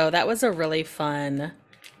flippers, though, that was a really fun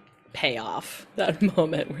payoff. That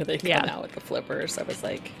moment where they come out with the flippers, I was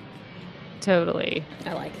like, totally.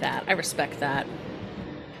 I like that. I respect that.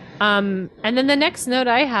 And then the next note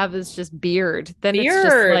I have is just Beard. Then it's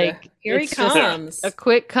just like here he comes. A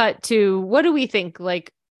quick cut to what do we think?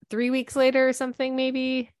 Like 3 weeks later or something,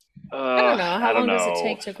 maybe. I don't know. How long does it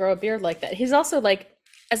take to grow a beard like that? He's also like,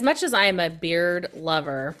 as much as I am a beard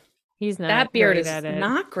lover, he's not. That beard is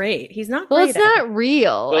not great. He's not. Well, great it's not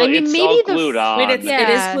real. Well, I mean, it's maybe all glued on. Wait, it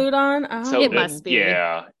is glued on. Oh. So it must be.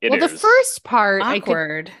 Yeah. Well, the first part,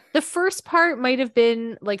 awkward. The first part might have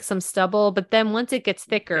been like some stubble, but then once it gets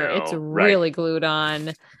thicker, it's really glued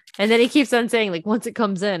on. And then he keeps on saying, like, once it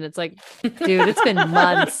comes in, it's like, dude, it's been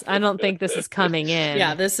months. I don't think this is coming in.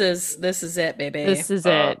 Yeah, this is it, baby. This is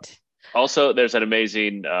it. Also, there's an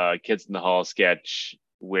amazing Kids in the Hall sketch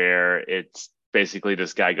where it's basically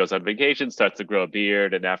this guy goes on vacation, starts to grow a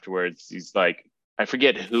beard, and afterwards he's like, I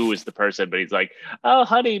forget who is the person, but he's like, oh,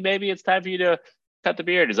 honey, maybe it's time for you to cut the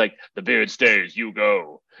beard. He's like, the beard stays, you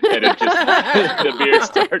go. And it just, the beard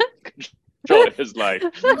starts controlling his life.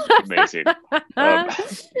 Amazing.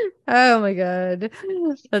 Oh my God.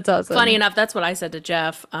 That's awesome. Funny enough, that's what I said to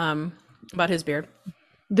Jeff about his beard.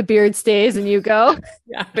 The beard stays and you go.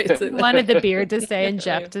 Yeah, basically. Wanted the beard to stay and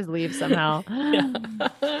Jeff to leave somehow. Yeah.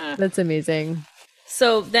 That's amazing.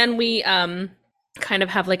 So then we kind of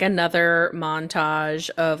have like another montage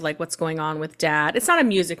of like what's going on with Dad. It's not a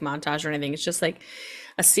music montage or anything. It's just like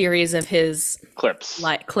a series of his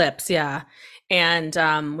clips, yeah.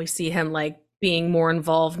 And we see him like being more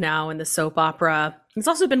involved now in the soap opera. He's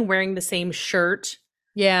also been wearing the same shirt.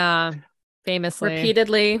 Yeah. Famously,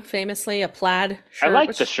 a plaid shirt. I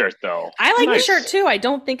like the shirt though. I like the shirt too. I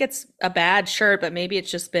don't think it's a bad shirt, but maybe it's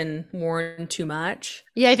just been worn too much.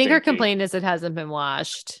 Yeah, I think her complaint is it hasn't been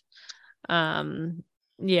washed.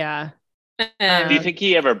 Yeah. Do you think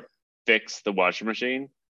he ever fixed the washing machine?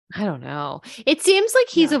 I don't know. It seems like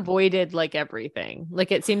he's avoided like everything.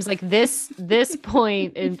 Like it seems like this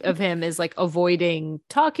point of him is like avoiding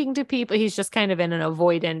talking to people. He's just kind of in an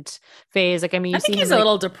avoidant phase. Like I mean, I think he's a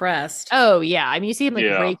little depressed. Oh yeah, I mean, you see him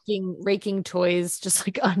like raking toys just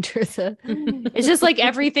like under the. It's just like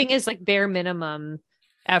everything is like bare minimum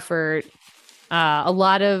effort. A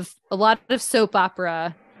lot of soap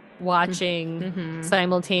opera watching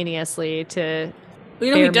simultaneously to. Well,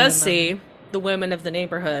 you know, he does see the women of the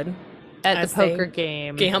neighborhood at the poker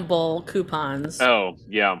game gamble coupons. Oh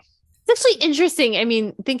yeah, it's actually interesting. I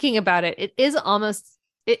mean, thinking about it, it is almost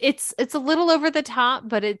it's a little over the top,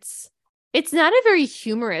 but it's not a very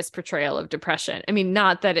humorous portrayal of depression. I mean,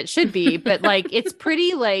 not that it should be, but like it's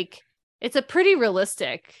pretty like it's a pretty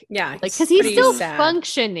realistic. Yeah, Like, because he's pretty still sad.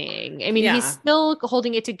 functioning. I mean, Yeah. he's still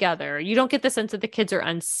holding it together. You don't get the sense that the kids are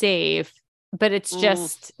unsafe, but it's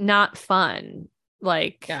just not fun.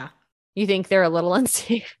 Like, Yeah. you think they're a little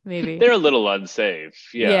unsafe, maybe. They're a little unsafe.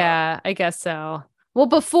 Yeah, I guess so. Well,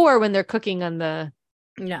 before when they're cooking on the,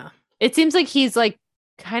 Yeah. it seems like he's like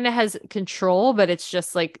kind of has control, but it's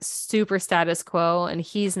just like super status quo, and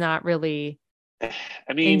he's not really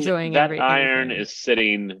I mean, enjoying that iron anything. is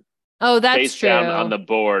sitting Oh, that's face true. down on the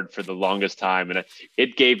board for the longest time, and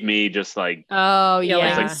it gave me just like, Oh, Yeah,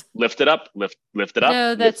 yeah. like, lift it up, lift it up.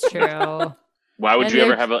 No, that's true. Why would And you ever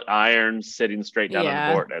they're- have an iron sitting straight down on Yeah.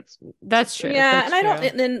 the board? That's true. Yeah, That's and I don't. true.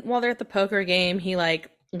 And then while they're at the poker game, he like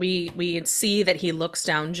we see that he looks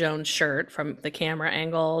down Joan's shirt from the camera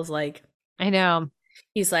angles. Like I know.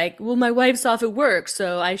 he's like, "Well, my wife's off at work,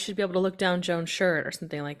 so I should be able to look down Joan's shirt or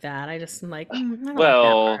something like that." I just am like, I don't like that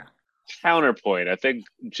Well, part. counterpoint. I think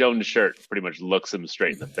Joan's shirt pretty much looks him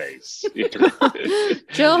straight in the face.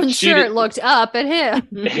 Joan's She shirt did- looked up at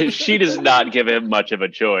him. She does not give him much of a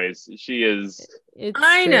choice. She is It's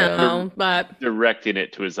I true. know, but directing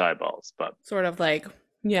it to his eyeballs, but sort of like,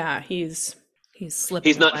 yeah, he's slipping.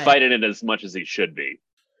 he's not away. fighting it as much as he should be.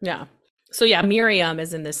 Yeah. So yeah, Miriam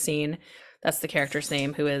is in this scene. That's the character's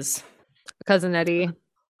name. Who is? Cousin Eddie.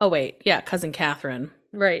 Oh wait, yeah, cousin Catherine.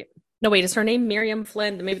 Right. No, wait, is her name Miriam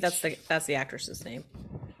Flynn? Maybe that's the actress's name.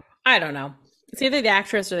 I don't know. It's either the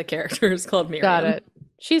actress or the character is called Miriam. Got it.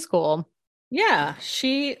 She's cool. Yeah,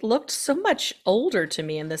 she looked so much older to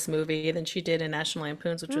me in this movie than she did in National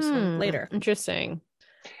Lampoon's, which was filmed later. Interesting.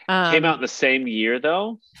 Came out in the same year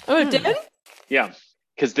though. Oh, it did? Yeah,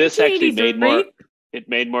 because this actually made 1983? more. It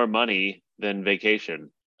made more money than Vacation.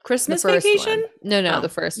 The Christmas first Vacation? one. No, Oh. the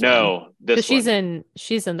first one. No, this But she's one.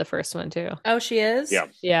 she's in the first one too. Oh, she is? Yeah.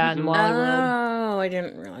 Yeah, in Mhm. Wally World. Oh, I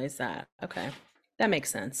didn't realize that. Okay. That makes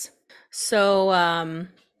sense. So,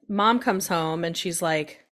 mom comes home and she's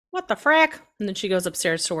like, "What the frack?" And then she goes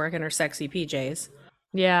upstairs to work in her sexy PJs.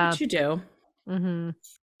 Yeah. What you do? Mm-hmm.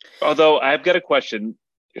 Although I've got a question: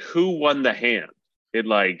 who won the hand? It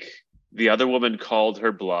like the other woman called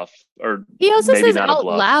her bluff, or He also maybe says not a out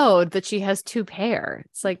bluff. loud that she has two pair.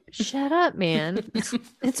 It's like, shut up, man.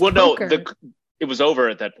 It's Well, poker. no, it was over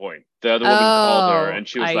at that point. The other woman called her, Oh, and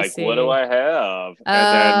she was I like, see. "What do I have?" And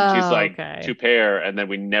then she's Oh, like, okay. "Two pair," and then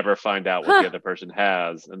we never find out what Huh. the other person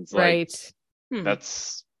has, and it's like Right.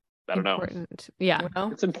 that's I don't know. Important. Yeah.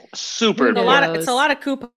 Well, It's super Who it's important. it's a lot of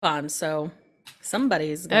coupons, so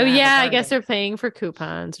somebody's Oh gonna have a yeah, I part guess of they're it. paying for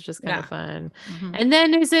coupons, which is kind Yeah. of fun. Mhm. And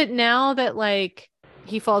then is it now that like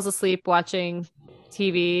he falls asleep watching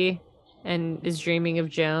TV and is dreaming of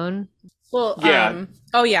Joan? Well, Yeah.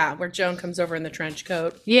 oh yeah, where Joan comes over in the trench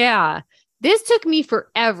coat. Yeah. This took me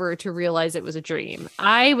forever to realize it was a dream.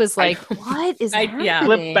 I was like, what is happening? yeah.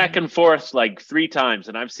 Flip back and forth like 3 times,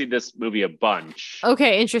 and I've seen this movie a bunch.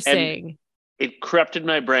 Okay, interesting. It crept in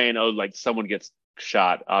my brain. Oh, like someone gets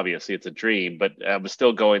shot. Obviously, it's a dream, but I was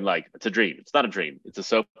still going like, it's a dream. It's not a dream. It's a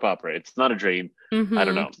soap opera. It's not a dream. I don't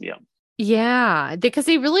Mhm. know. Yeah. Yeah, because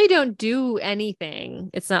they really don't do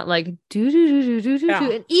anything. It's not like do do do do do do. Yeah.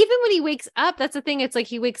 And even when he wakes up, that's the thing. It's like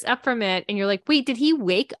he wakes up from it, and you're like, wait, did he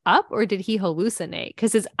wake up or did he hallucinate?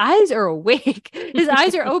 Because his eyes are awake, his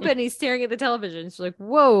eyes are open. He's staring at the television. It's like,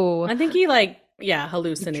 whoa. I think he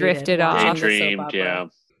hallucinated, Drifted off. He watching the soap dreamed. opera. Yeah.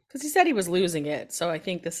 Because he said he was losing it, so I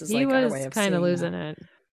think this is He like our was way of kind of seeing losing that. it.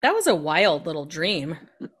 That was a wild little dream.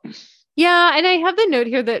 Yeah, and I have the note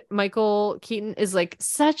here that Michael Keaton is like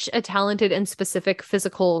such a talented and specific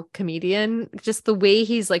physical comedian. Just the way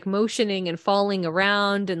he's like motioning and falling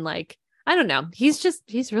around and like, I don't know. He's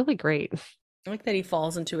really great. I like that he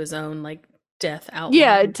falls into his own death outline.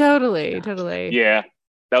 Yeah, totally, Yeah. totally. Yeah.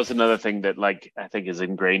 That was another thing that like I think is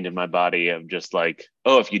ingrained in my body of just like,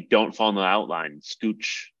 oh, if you don't fall in the outline,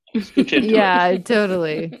 scooch into it. Yeah,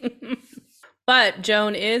 totally. But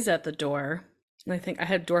Joan is at the door. And I think I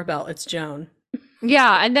had doorbell. It's Joan.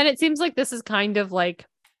 Yeah, and then it seems like this is kind of like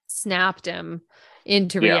snapped him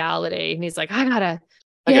into Yeah. reality, and he's like, I gotta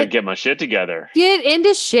I gotta get my shit together. get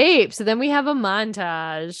into shape. So then we have a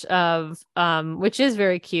montage of which is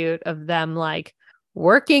very cute, of them like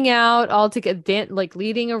working out all together, like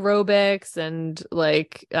leading aerobics and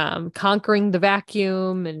like conquering the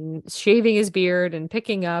vacuum and shaving his beard and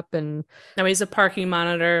picking up, and Now he's a parking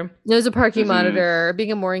monitor. there's a parking Mhm. monitor,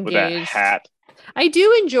 being more With that engaged. hat. I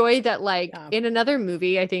do enjoy that, like Yeah. in another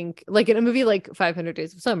movie, I think like in a movie like 500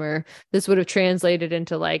 Days of Summer, this would have translated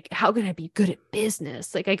into like, how can I be good at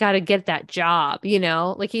business? Like I got to get that job,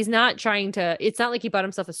 like he's not trying to, it's not like he bought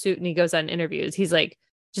himself a suit and he goes on interviews. He's like,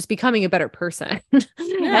 just becoming a better person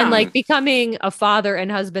and like becoming a father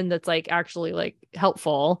and husband that's like actually like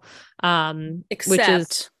helpful.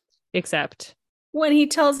 Except when he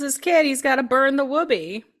tells his kid he's got to burn the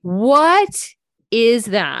whoopee. What is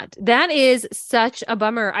that? That is such a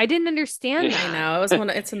bummer. I didn't understand that. I know.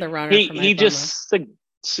 It's in the runner. He just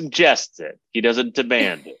suggests it. He doesn't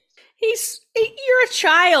demand it. You're a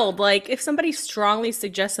child. Like, if somebody strongly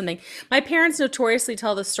suggests something, my parents notoriously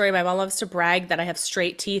tell this story. My mom loves to brag that I have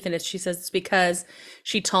straight teeth, and she says it's because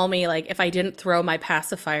she told me, like, if I didn't throw my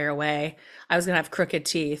pacifier away, I was gonna have crooked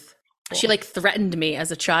teeth. She like threatened me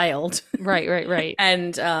as a child. Right.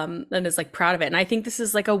 And is like proud of it. And I think this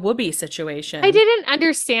is like a whoopee situation. I didn't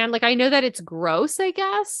understand. Like, I know that it's gross, I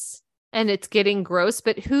guess, and it's getting gross,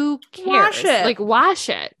 but who cares? Wash it. Like, wash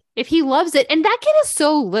it. If he loves it, and that kid is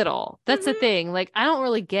so little. That's the thing. Like, I don't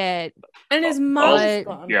really get. And his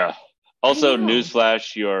mom. Yeah. Also,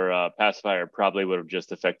 newsflash: your pacifier probably would have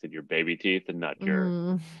just affected your baby teeth and not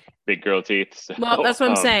your big girl teeth. So, well, that's what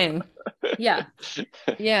I'm saying. Yeah.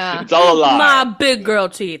 It's all a lie. My big girl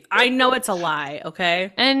teeth. I know it's a lie.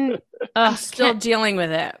 Okay. And I'm still dealing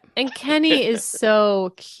with it. And Kenny is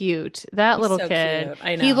so cute. That little so kid. Cute.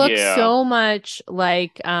 I know. He looks so much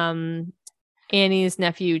like Annie's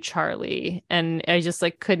nephew Charlie, and I just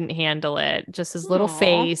like couldn't handle it. Just his little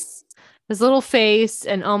face,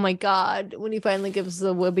 and oh my god, when he finally gives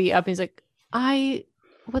the whoopee up, he's like, I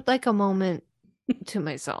would like a moment to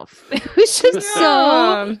myself. It was just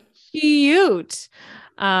so cute.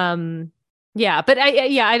 But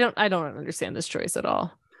I don't understand this choice at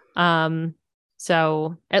all.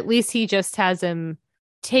 So at least he just has him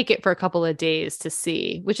take it for a couple of days to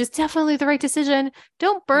see, which is definitely the right decision.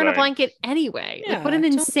 Don't burn a blanket anyway. Yeah, like, what an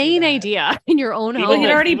insane idea in your own home. Well,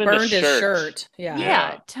 he'd already burned his shirt.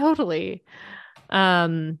 Yeah, totally.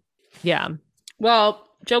 Well,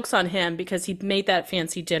 joke's on him because he made that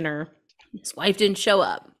fancy dinner. His wife didn't show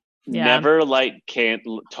up. Yeah. Never light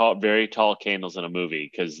very tall candles in a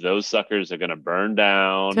movie because those suckers are going to burn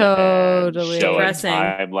down. Totally. And show a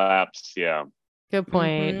time lapse. Yeah. Good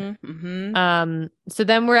point. So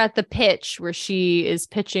then we're at the pitch where she is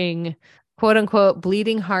pitching quote unquote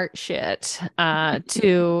bleeding heart shit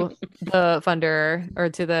to the funder, or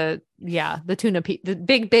to the tuna,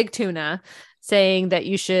 the big tuna, saying that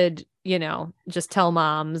you should, just tell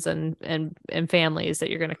moms and families that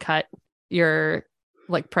you're going to cut your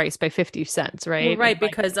like price by 50 cents, right? Well, right,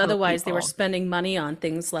 because otherwise they were spending money on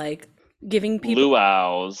things like giving people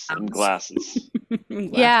luau's and glasses.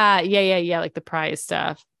 Yeah, like the prize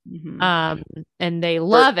stuff. And they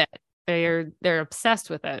love it. They're obsessed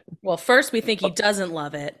with it. Well, first we think he doesn't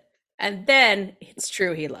love it, and then it's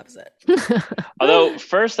true he loves it. Although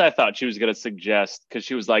first I thought she was going to suggest, because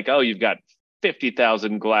she was like, "Oh, you've got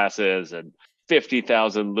 50,000 glasses and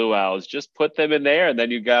 50,000 luau's. Just put them in there, and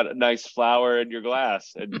then you got a nice flower in your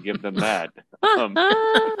glass, and you give them that."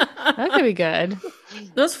 That could be good.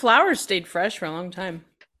 Those flowers stayed fresh for a long time.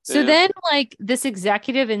 So then, like, this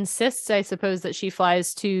executive insists, I suppose, that she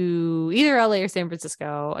flies to either LA or San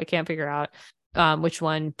Francisco. I can't figure out which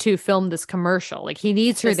one, to film this commercial. Like, he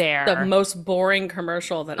needs her there. The most boring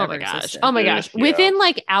commercial that ever existed. Oh my gosh. Yeah. Within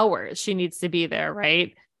like hours, she needs to be there,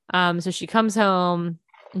 right? So she comes home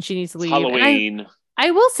and she needs to leave. Halloween. I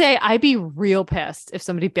will say I'd be real pissed if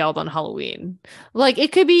somebody bailed on Halloween. Like,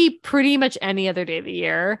 it could be pretty much any other day of the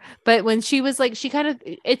year. But when she was like,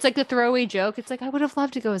 it's like a throwaway joke. It's like, I would have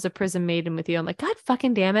loved to go as a prison maiden with you. I'm like, God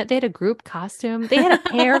fucking damn it. They had a group costume. They had a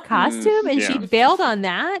pair costume, and she bailed on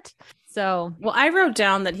that. So, well, I wrote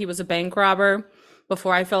down that he was a bank robber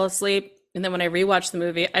before I fell asleep. And then when I rewatched the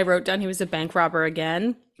movie, I wrote down he was a bank robber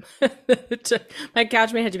again. My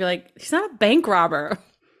couchmate had to be like, he's not a bank robber.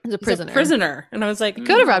 He's a prisoner. And I was like,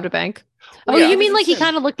 could have robbed a bank. Oh, you mean like he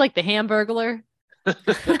kind of looked like the Hamburglar? I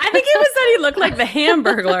think it was that he looked like the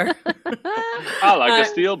Hamburglar. I like to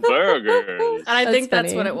steal burgers. And I think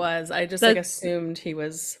that's what it was. I just assumed he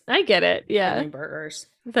was. I get it. Yeah. Burgers.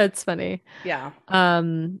 That's funny. Yeah.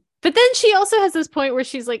 But then she also has this point where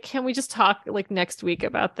she's like, can we just talk like next week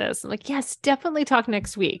about this? I'm like, yes, definitely talk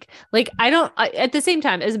next week. Like, at the same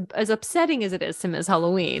time, as upsetting as it is to miss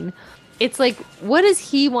Halloween, it's like, what does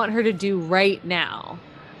he want her to do right now?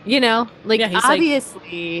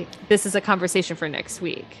 Obviously, this is a conversation for next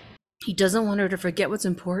week. He doesn't want her to forget what's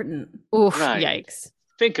important. Oof, right. Yikes.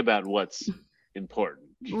 Think about what's important.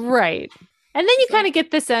 Right. And then you kind of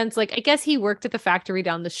get the sense, like, I guess he worked at the factory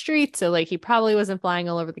down the street, so like he probably wasn't flying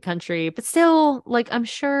all over the country, but still, like, I'm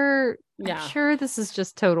sure this is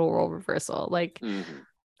just total role reversal. Like,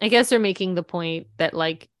 I guess they're making the point that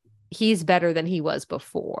like he's better than he was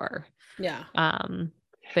before. Yeah.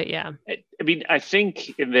 But yeah. I mean, I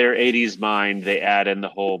think in their 80s mind, they add in the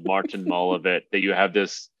whole Martin Mull of it, that you have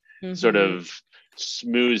this sort of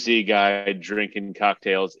smoozy guy drinking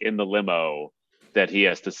cocktails in the limo that he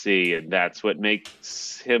has to see. And that's what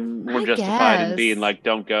makes him more justified in being guess. like,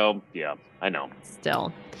 don't go. Yeah, I know.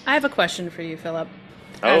 Still. I have a question for you, Philip.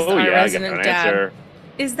 As Oh, our yeah, I got resident an dad. answer.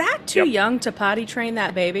 Is that too young to potty train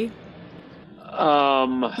that baby?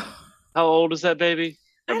 How old is that baby?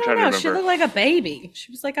 I don't trying know. to She remember. looked like a baby.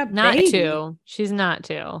 She was like a Not baby. two. She's not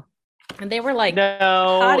two. And they were like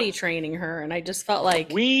No, potty training her, and I just felt like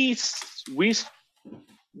we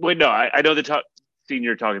wait. No, I know the scene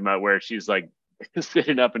you're talking about where she's like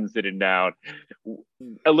sitting up and sitting down,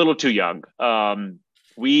 a little too young.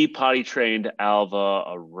 We potty trained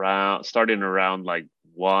Alva starting around like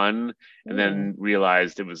 1, and then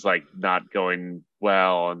realized it was like not going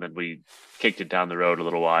well, and then we kicked it down the road a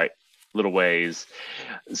little ways.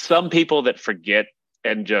 Some people that forget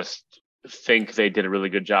and just think they did a really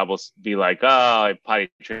good job will be like, oh, I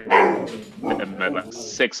potty trained in like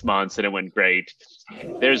 6 months and it went great.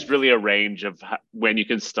 There's really a range of when you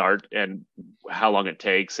can start and how long it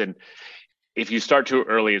takes. And if you start too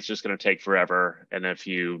early, it's just going to take forever. And if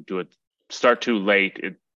you start too late,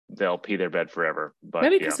 they'll pee their bed forever. But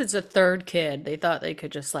maybe because it's a third kid, they thought they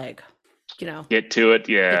could just like, get to it.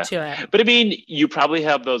 Yeah. Get to it. But I mean, you probably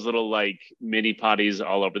have those little like mini potties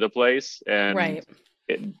all over the place. And right.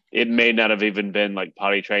 It may not have even been like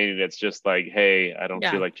potty training. It's just like, hey, I don't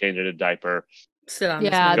feel like changing a diaper. Sit on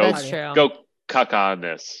yeah, this that's true. Go cuck on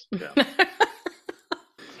this. Yeah.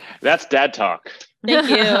 That's dad talk. Thank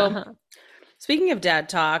you. Speaking of dad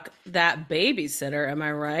talk, that babysitter, am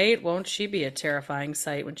I right? Won't she be a terrifying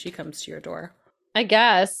sight when she comes to your door? I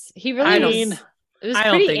guess. He really was. It was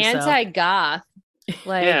pretty anti-goth.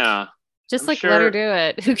 Like, yeah. Just like let her do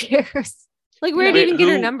it. Who cares? Like, where did you even get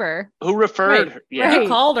her number? Who referred her? Yeah. Who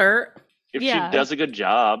called her? If she does a good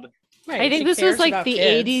job. Right. I think this was like the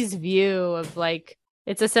 80s view of like,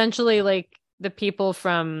 it's essentially like the people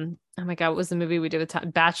from, oh my God, what was the movie we did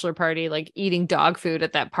with Bachelor Party, like eating dog food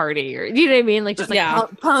at that party, or you know what I mean? Like just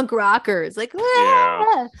like punk rockers, like,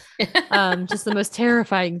 just the most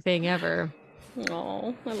terrifying thing ever.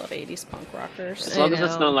 Oh, I love 80s punk rockers. As long as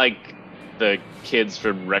it's not like the kids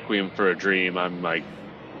from Requiem for a Dream, I'm like,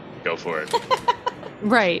 go for it.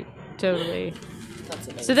 Right. Totally.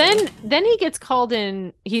 So then he gets called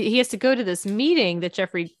in. He has to go to this meeting that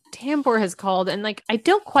Jeffrey Tambor has called, and like I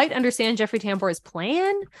don't quite understand Jeffrey Tambor's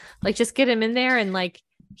plan. Like, just get him in there, and like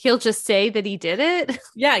he'll just say that he did it.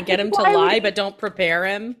 Yeah, get him to lie, but don't prepare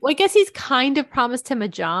him. Well, I guess he's kind of promised him a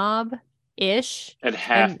job ish at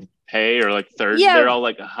half pay or like third. Yeah. They're all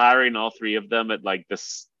like hiring all three of them at like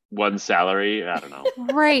this one salary. I don't know.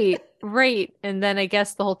 Right. And then I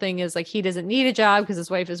guess the whole thing is like he doesn't need a job because his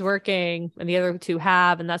wife is working and the other two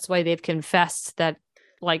have, and that's why they've confessed that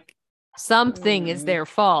like something is their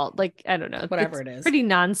fault. Like, I don't know. Whatever it is. Pretty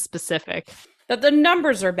non-specific. That the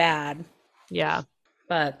numbers are bad. Yeah.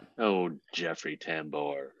 But Jeffrey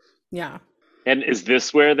Tambor. Yeah. And is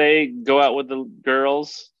this where they go out with the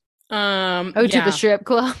girls? To the strip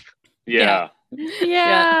club. Yeah.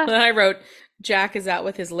 Yeah. And I wrote, Jack is out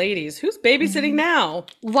with his ladies. Who's babysitting now?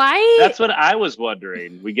 Why? That's what I was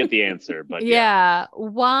wondering. We get the answer, but yeah.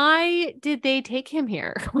 Why did they take him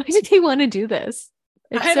here? Why did he want to do this?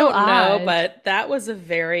 I don't know, but that was a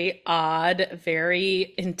very odd,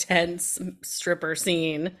 very intense stripper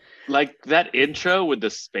scene. Like that intro with the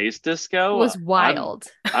space disco was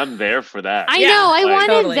wild. I'm there for that. I know. I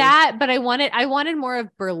wanted that, but I wanted more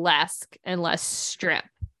of burlesque and less strip.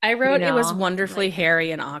 I wrote it was wonderfully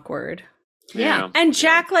hairy and awkward. Yeah. And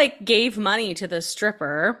Jack like gave money to the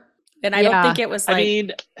stripper, and I don't think it was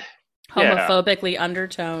like homophobically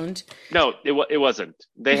undertoned. No, it wasn't.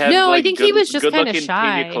 They had I think he was just kind of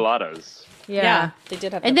shy. Pina coladas. Yeah, they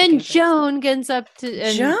did have. And then Joan gets up to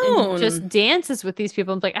and just dances with these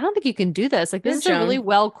people. I'm like, I don't think you can do this. Like, this is a really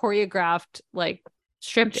well choreographed like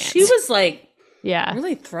strip dance. She was like, yeah,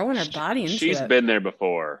 really throwing her body into it. She's been there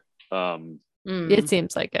before. It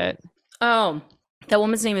seems like it. Oh, that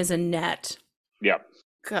woman's name is Annette. Yeah.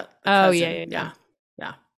 Yeah.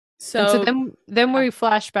 So then we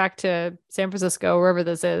flash back to San Francisco, wherever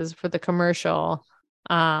this is, for the commercial,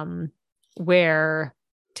 where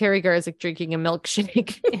Terry Garzik drinking a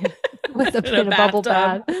milkshake with in a bubble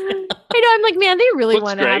bath. I know. I'm like, man, they really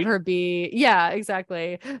want to have her be. Yeah,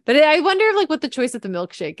 exactly. But I wonder like what the choice of the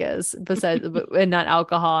milkshake is besides and not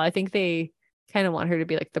alcohol. I think they kind of want her to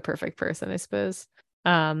be like the perfect person, I suppose.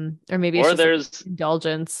 Or maybe it's just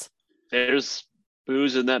indulgence. There's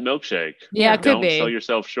booze in that milkshake. Yeah, it could Don't be. sell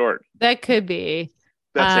yourself short. That could be.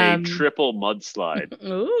 That's a triple mudslide.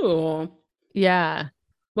 Ooh. Yeah.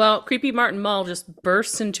 Well, creepy Martin Mull just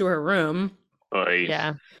bursts into her room Oy.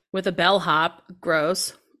 Yeah. with a bellhop,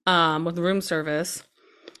 gross, with room service.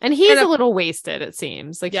 And he's And a little wasted, it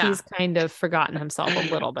seems. Like Yeah. he's kind of forgotten himself a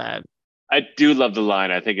little bit. I do love the line.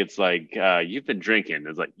 I think it's like, you've been drinking.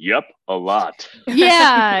 It's like, yep, a lot.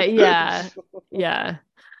 Yeah.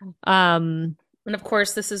 And of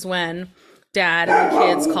course, this is when Dad and the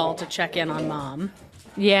kids call to check in on Mom.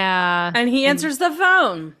 Yeah. And he answers the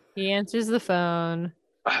phone. He answers the phone.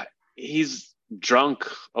 He's drunk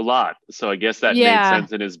a lot, so I guess that Yeah. made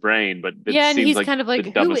sense in his brain. But it Yeah, and seems he's like kind of like, the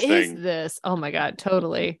who dumbest is thing. this? Oh my God,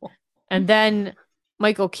 totally. And then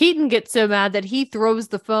Michael Keaton gets so mad that he throws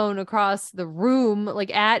the phone across the room, like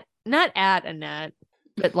not at Annette,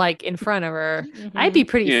 but like in front of her. I'd be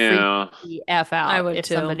pretty Yeah. freaky F out I would if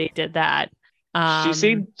too. somebody did that. She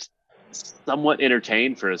seemed somewhat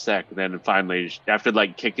entertained for a sec, then finally, after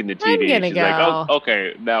like kicking the I'm TV, gonna she's like, "Oh, go."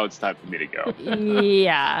 okay, now it's time for me to go."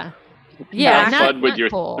 Yeah. Have not fun with not your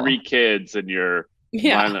cool. 3 kids and your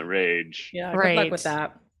violent rage. Yeah, good Right. luck with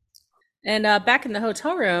that. And back in the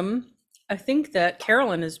hotel room, I think that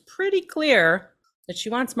Carolyn is pretty clear that she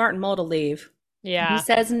wants Martin Mull to leave. He Yeah.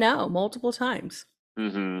 says no multiple times.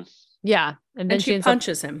 Mm-hmm. Yeah. And then And she ends up,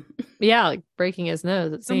 punches him. like breaking his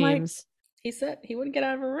nose, it I'm like, seems. He said he wouldn't get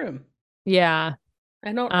out of her room. Yeah.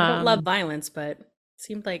 I don't love violence, but it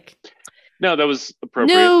seemed like No, that was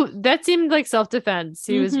appropriate. No, that seemed like self-defense.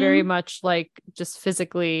 He was very Mhm. much like just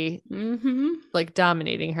physically mm-hmm. like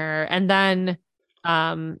dominating her. And then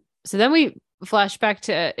so then we flash back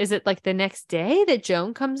to, is it like the next day that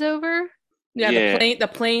Joan comes over? Yeah, Yeah. the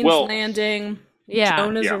plane's Well, landing. Yeah.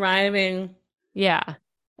 Joan is Yeah. arriving. Yeah.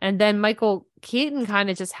 And then Michael Keaton kind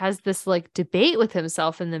of just has this like debate with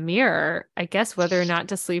himself in the mirror, I guess, whether or not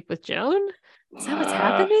to sleep with Joan. Is that what's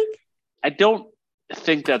happening? I don't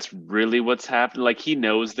think that's really what's happening. Like, he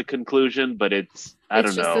knows the conclusion, but it's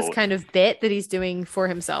It's just this kind of bit that he's doing for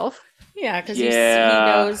himself. Yeah, because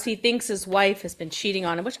Yeah. he thinks his wife has been cheating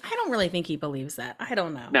on him, which I don't really think he believes that. I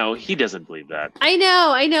don't know. No, he doesn't believe that. I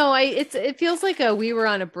know. It feels like a we were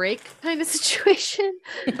on a break kind of situation.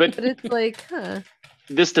 But But it's like,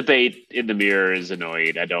 this debate in the mirror is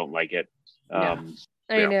annoying. I don't like it. I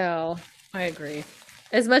Yeah. know. I agree.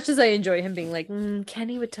 As much as I enjoy him being like,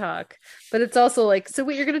 Kenny would talk, but it's also like, so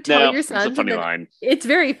what you're going to tell your It's son? a funny line. It's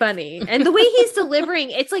very funny, and the way he's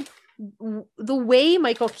delivering, it's like the way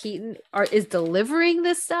Michael Keaton is delivering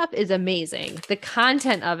this stuff is amazing. The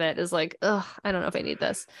content of it is like, ugh, I don't know if I need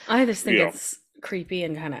this. I just think Yeah. it's creepy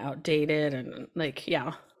and kind of outdated and like,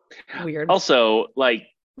 weird. Also, like,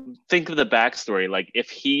 think of the backstory. Like,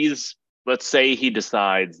 if let's say he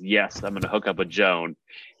decides, yes, I'm going to hook up with Joan.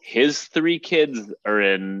 His 3 kids are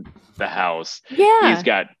in the house. Yeah, He's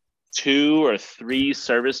got 2 or 3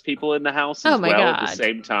 service people in the house Oh as my well at God. the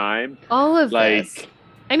same time. all of Like, this.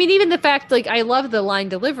 I mean, even the fact, like, I love the line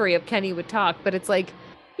delivery of Kenny would talk, but it's like,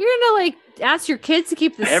 you're gonna like ask your kids to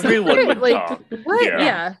keep this Everyone secret? would Like, talk. what?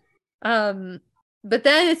 Yeah. But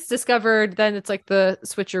then it's discovered, then it's like the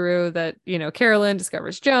switcheroo that, Carolyn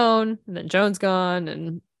discovers Joan, and then Joan's gone,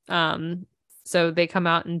 and so they come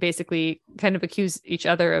out and basically kind of accuse each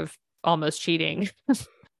other of almost cheating.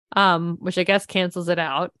 Which I guess cancels it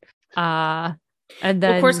out. And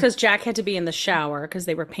then of course, because Jack had to be in the shower because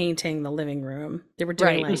they were painting the living room. They were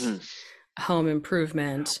doing Right. like home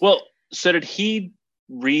improvement. Well, so did he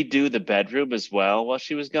redo the bedroom as well while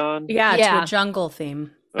she was gone? Yeah, to Yeah. a jungle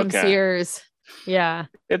theme. from Sears. Yeah.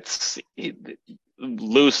 It's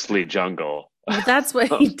loosely jungle. But that's what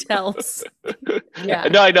he tells. Yeah.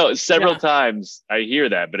 No, I know. Several Yeah. times I hear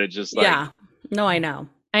that, but it's just like, Yeah. No, I know.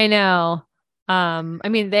 I know. I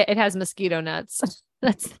mean, it has mosquito nets.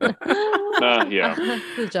 That's yeah.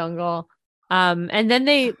 that's the jungle. And then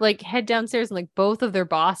they like head downstairs and like both of their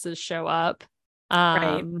bosses show up.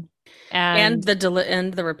 Right. And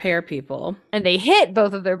the repair people. and they hit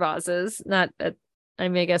both of their bosses. Not that, I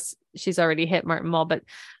mean, I guess she's already hit Martin Mull, but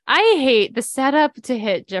I hate the setup to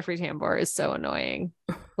hit Jeffrey Tambor is so annoying.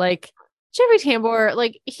 Like Jeffrey Tambor,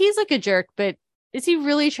 like he's like a jerk, but is he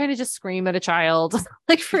really trying to just scream at a child?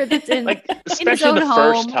 Like for that's in Like, his especially own the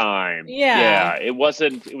first home. time. Yeah. It was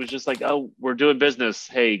just like, oh, we're doing business.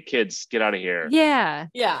 Hey, kids, get out of here. Yeah.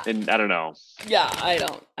 Yeah. And I don't know. Yeah. I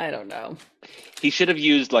don't know. He should have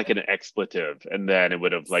used like an expletive, and then it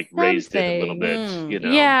would have like raised it a little bit,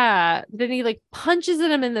 Something. Yeah. Then he like punches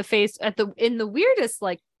at him in the face in the weirdest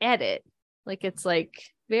like edit. Like it's like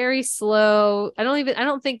very slow. I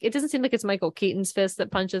don't think it doesn't seem like it's Michael Keaton's fist that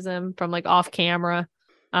punches him from like off camera.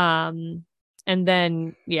 And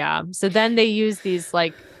then so then they use these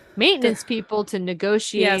like maintenance people to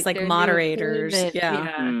negotiate. Yeah, it's like their new moderators. agreement.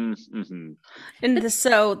 Yeah. Mm-hmm. And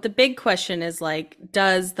so the big question is like,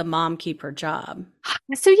 does the mom keep her job?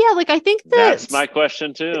 So yeah, like I think That's my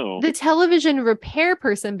question too. the television repair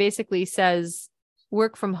person basically says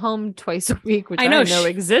work from home twice a week, which I know know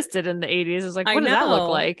existed in the 80s. It's like, what does that look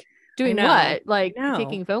like? Doing what? Like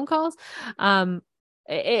taking phone calls? What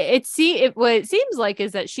it seems like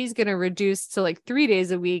is that she's going to reduce to like 3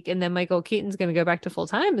 days a week, and then Michael Keaton's going to go back to full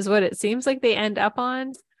time, is what it seems like they end up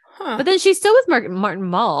on. Huh. But then she's still with Martin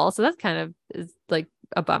Mull, so that's kind of is like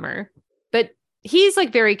a bummer. But he's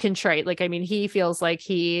like very contrite. Like, I mean, he feels like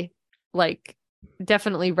he like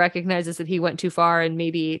definitely recognizes that he went too far, and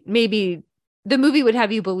maybe the movie would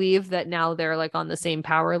have you believe that now they're like on the same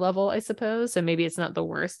power level, I suppose. So maybe it's not the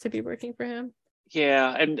worst to be working for him.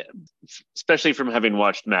 Yeah, and especially from having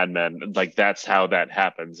watched Mad Men, like that's how that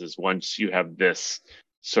happens, is once you have this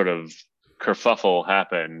sort of kerfuffle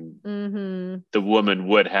happen, the woman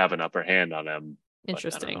would have an upper hand on him.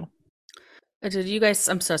 Interesting. Did you guys,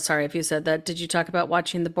 I'm so sorry if you said that. Did you talk about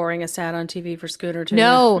watching the boringest ad on TV for Scooter too?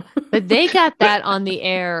 No, but they got that on the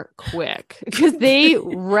air quick because they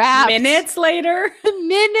wrapped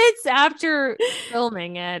minutes after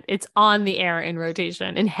filming it. It's on the air in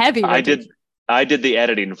rotation, in heavy rotation. I did the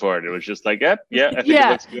editing for it. It was just like, I think it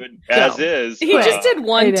looks good as is. He just did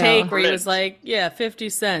one take where he was like, 50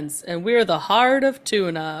 cents, and we're the heart of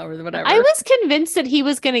tuna, or whatever. I was convinced that he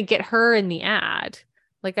was going to get her in the ad.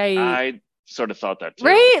 Like I sort of thought that too.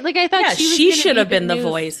 Right? Like I thought she should have been the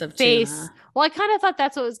voice of tuna. Well, I kind of thought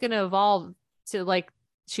that's what was going to evolve to, like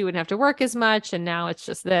she wouldn't have to work as much, and now it's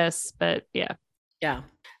just this. But yeah.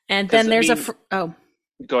 And then there's Go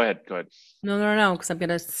ahead. No, because I'm going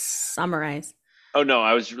to summarize. Oh no,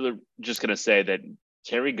 I was really just going to say that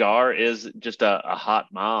Terry Garr is just a hot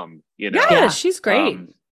mom. You know, yeah, she's great.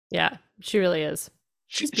 Yeah, she really is.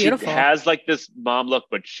 She's beautiful. She has like this mom look,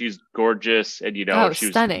 but she's gorgeous, and she was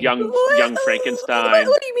stunning. young Frankenstein.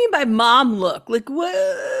 What do you mean by mom look? Like what?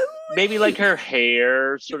 Maybe like her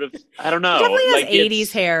hair, sort of. I don't know. She definitely like has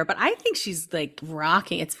 80s hair, but I think she's like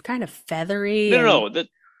rocking. It's kind of feathery. No.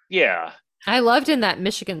 Yeah. I loved in that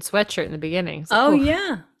Michigan sweatshirt in the beginning. Like,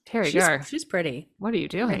 yeah. Terry Garr. She's pretty. What are you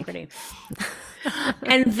doing? Pretty.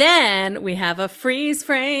 And then we have a freeze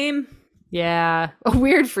frame. Yeah, a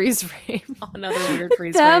weird freeze frame. Another weird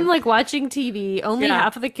freeze frame. Them like watching TV. Only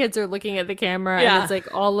half of the kids are looking at the camera, and it's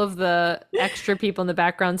like all of the extra people in the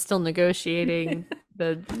background still negotiating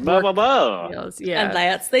the deals. Yeah, and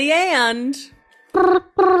that's the end. Ooh,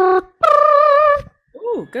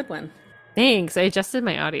 good one. Thanks. I adjusted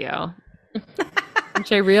my audio.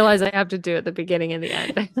 Which I realize I have to do at the beginning and the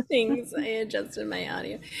end. Things I adjusted my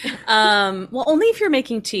audio. Well, only if you're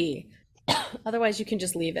making tea. Otherwise, you can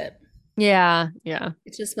just leave it. Yeah.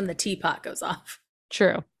 It's just when the teapot goes off.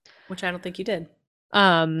 True. Which I don't think you did.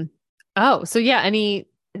 So yeah.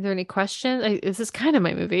 Is there any questions? This is kind of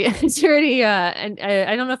my movie. Is there any? And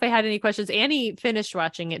I don't know if I had any questions. Annie finished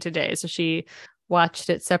watching it today, so she watched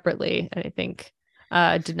it separately, and I think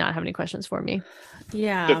did not have any questions for me.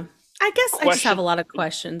 Yeah. I guess I just have a lot of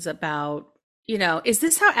questions about, is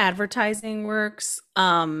this how advertising works?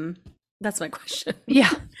 That's my question. Yeah.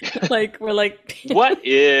 We're like, what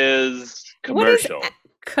is commercial? What is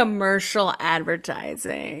commercial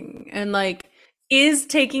advertising? And is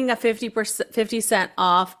taking a 50 cent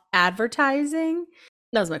off advertising?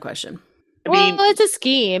 That was my question. Well, it's a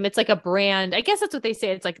scheme. It's like a brand. I guess that's what they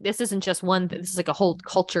say. It's like, this isn't just one thing. This is like a whole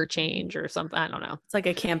culture change or something. I don't know. It's like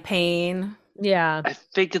a campaign. Yeah. I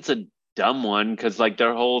think it's a dumb one because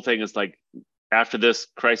their whole thing is after this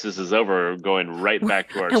crisis is over, we're going right back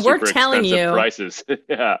to our super expensive prices.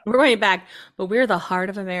 Yeah. We're going back, but we're the heart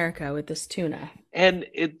of America with this tuna. And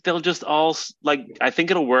they'll just all I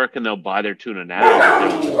think it'll work, and they'll buy their tuna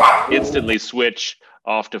now. They'll instantly switch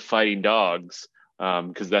off to fighting dogs.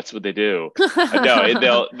 Because that's what they do.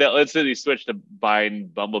 No, they'll instantly switch to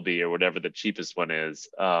buying Bumblebee or whatever the cheapest one is.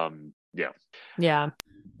 Yeah.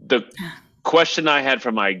 The question I had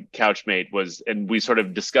from my couchmate was, and we sort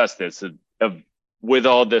of discussed this, with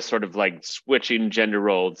all this sort of switching gender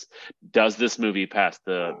roles, does this movie pass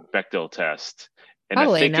the Bechdel test? And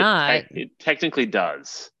probably I think not. It technically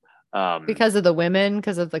does. Because of the women,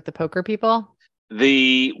 because of the poker people.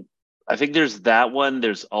 I think there's that one.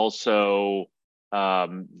 There's also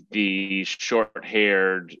the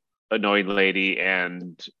short-haired annoying lady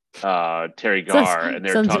and Terry Garr, and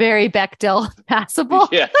they're sounds very Bechdel passable.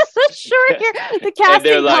 Yes. The short hair, the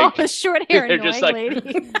casting call, the short hair annoying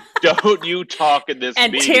lady. Don't you talk in this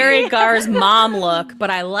and meeting. Terry Garr's mom look,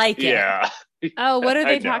 but I like it. Yeah. Oh, what are I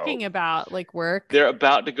they know. talking about? Like work? They're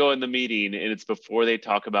about to go in the meeting, and it's before they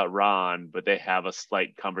talk about Ron, but they have a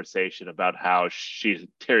slight conversation about how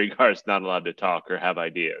Terry Gar's not allowed to talk or have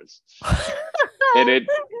ideas. And it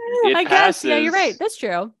I passes. guess, yeah, you're right. That's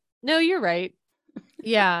true. No, you're right.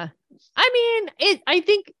 Yeah. I mean, I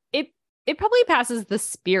think it probably passes the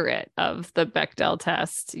spirit of the Bechdel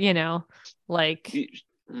test, like,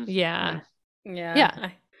 yeah. Yeah.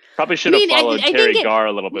 Probably should have followed I Terry think Gar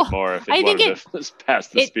a little bit more if it wanted to pass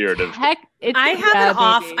the spirit of. I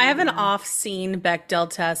have an off scene Bechdel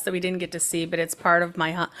test that we didn't get to see, but it's part of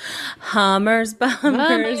my Hummers,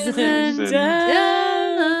 Bummers, and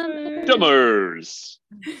Dummers.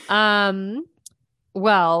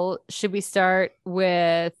 Well, should we start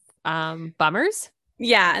with bummers?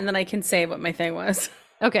 Yeah, and then I can say what my thing was.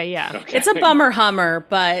 Okay, yeah. Okay. It's a bummer hummer,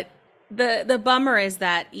 but the bummer is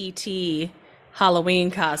that E.T.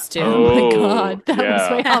 Halloween costume. Oh my God, that was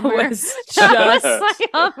my hummer.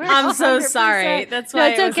 I'm so sorry. That's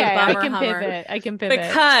why it's okay. I can pivot.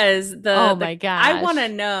 Because oh my gosh, I want to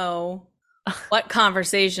know what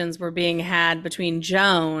conversations were being had between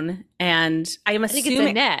Joan and I think it's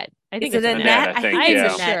Annette. I think it's Annette. I think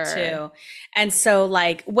it's Annette too. And so,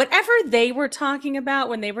 like, whatever they were talking about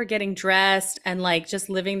when they were getting dressed and like just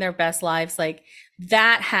living their best lives, like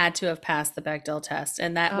that had to have passed the Bechdel test,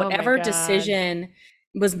 and that whatever decision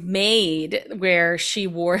was made where she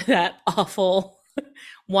wore that awful,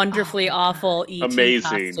 wonderfully awful E.T.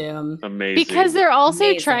 costume. Amazing. Because they're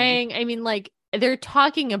also trying. I mean, like they're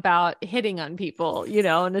talking about hitting on people,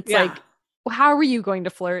 and it's like, how are you going to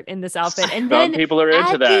flirt in this outfit? And then people are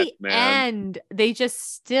into that, man. And they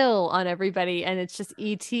just still on everybody, and it's just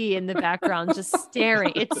ET in the background just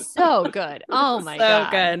staring. It's so good. Oh my God.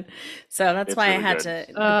 So good. So that's why really I had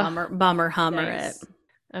to bummer hummer it.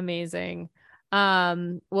 Amazing.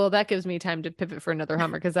 Well, that gives me time to pivot for another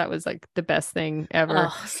hummer because that was like the best thing ever.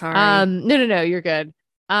 Oh, sorry. No, you're good.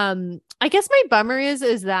 I guess my bummer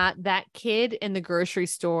is that kid in the grocery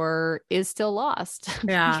store is still lost.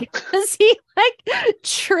 Yeah. Because he like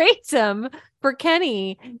trades him for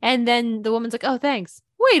Kenny. And then the woman's like, oh, thanks.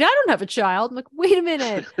 Wait, I don't have a child. I'm like, wait a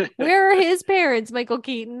minute. Where are his parents, Michael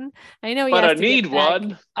Keaton? I know he but has I to need get back.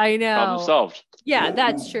 one. I know. Problem solved. Yeah,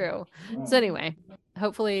 that's true. So anyway,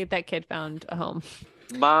 hopefully that kid found a home.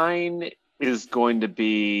 Mine is going to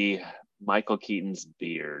be Michael Keaton's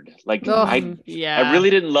beard. Like, I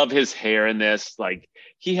really didn't love his hair in this. Like,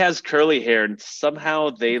 he has curly hair, and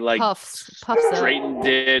somehow they like puffs straightened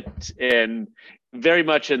it, and very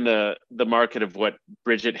much in the market of what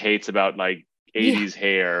Bridget hates about like 80s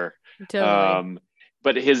hair. Totally.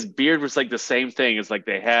 But his beard was like the same thing. It's like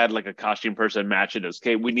they had like a costume person match it.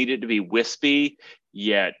 Okay, we need it to be wispy,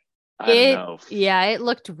 yet I don't know. Yeah, it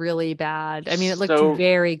looked really bad. I mean, it looked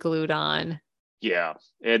very glued on. Yeah,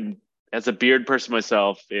 and as a beard person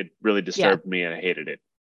myself, it really disturbed me, and I hated it.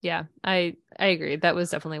 Yeah, I agree. That was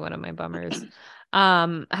definitely one of my bummers.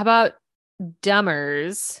 How about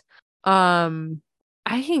dummers? I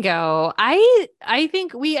can go. I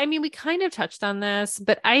think we kind of touched on this,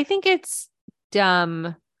 but I think it's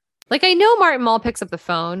dumb. Like, I know Martin Mull picks up the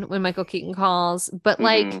phone when Michael Keaton calls, but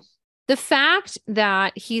like the fact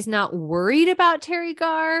that he's not worried about Terry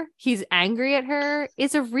Gar, he's angry at her,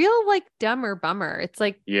 is a real like dumber bummer. It's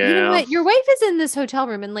like, you know what? Your wife is in this hotel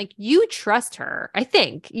room and like you trust her, I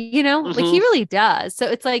think, like he really does. So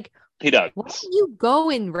it's like, he does. Why don't you go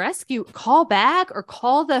and call back or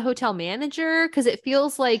call the hotel manager? Because it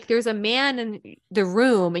feels like there's a man in the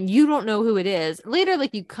room and you don't know who it is. Later,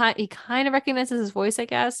 like he kind of recognizes his voice, I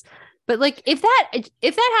guess. But like if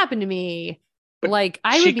that happened to me, like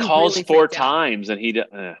I would be. She calls really 4 times and he.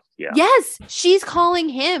 Yes, she's calling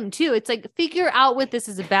him too. It's like, figure out what this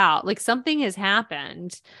is about. Like something has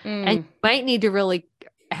happened, and you might need to really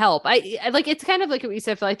help. I like, it's kind of like what you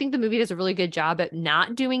said, Phil. I think the movie does a really good job at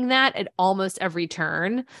not doing that at almost every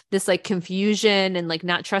turn. This like confusion and like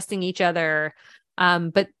not trusting each other.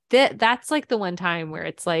 But that's like the one time where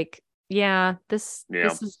it's like, this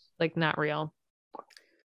is like not real.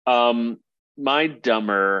 My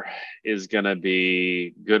dumber is gonna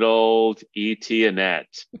be good old E.T.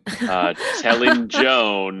 Annette telling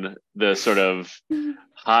Joan the sort of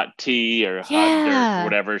hot tea or hot dirt,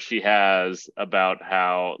 whatever she has, about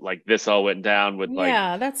how like this all went down with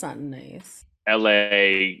like that's not nice.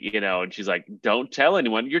 LA, and she's like, don't tell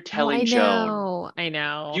anyone. You're telling Joan. I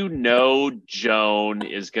know. Joan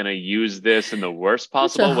is gonna use this in the worst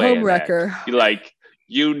possible way. Homewrecker.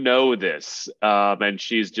 This. And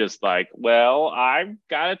she's just like, well, I've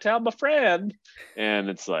got to tell my friend. And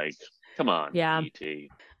it's like, Come on, Yeah. E.T.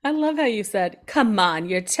 I love how you said, "Come on,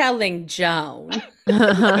 you're telling Joan."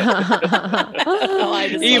 I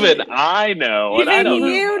just love Even it. I know, and I Even don't know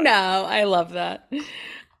you much. know. I love that.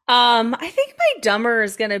 I think my dumber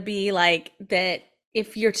is gonna be like that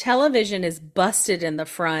if your television is busted in the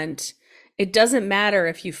front, it doesn't matter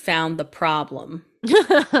if you found the problem.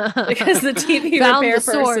 Because the TV Found repair the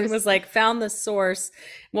person source. was like, found the source.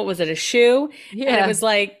 What was it, a shoe? And it Yeah. was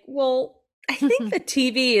like, well, I think the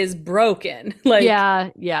TV is broken. Like, yeah,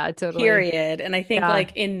 totally. period. And I think Yeah.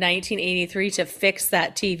 like in 1983 to fix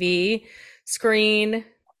that TV screen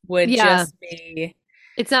would Yeah. just be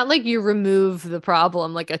It's not like you remove the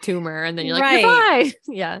problem like a tumor and then you're like, Right. you're fine.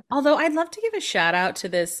 Yeah. Although I'd love to give a shout out to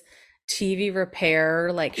this TV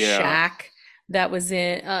repair like Yeah. shack that was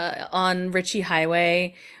in on Ritchie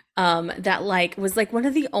Highway. That like was like one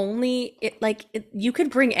of the only you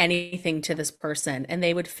could bring anything to this person and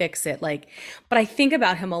they would fix it. Like, but I think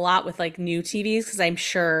about him a lot with like new TVs because I'm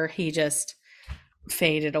sure he just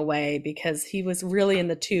faded away because he was really in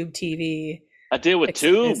the tube TV I deal with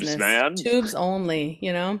fixing tubes, business. man. Tubes only,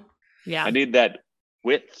 you know? Yeah. I need that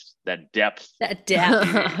width, that depth. That depth.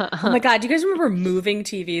 Oh my God, do you guys remember moving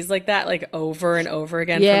TVs like that, like over and over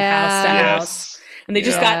again from house to Yeah. house? And they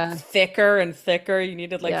just Yeah. got thicker and thicker. You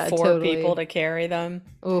needed like Yeah, 4 totally. people to carry them.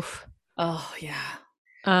 Oof. Oh yeah.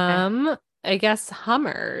 I guess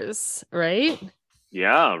Hummers, right?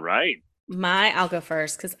 Yeah, right. I'll go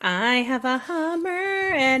first because I have a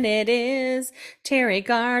Hummer and it is Terry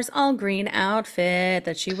Gar's all green outfit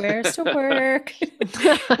that she wears to work.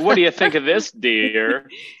 What do you think of this, dear?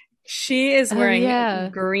 She is Oh, wearing yeah.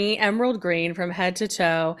 emerald green from head to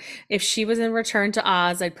toe. If she was in Return to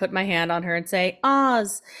Oz, I'd put my hand on her and say,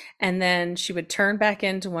 Oz. And then she would turn back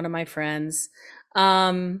into one of my friends.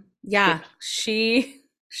 Yeah, she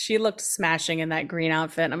looked smashing in that green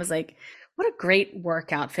outfit. And I was like, what a great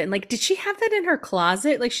work outfit. And like, did she have that in her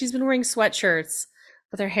closet? Like she's been wearing sweatshirts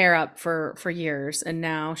with her hair up for years. And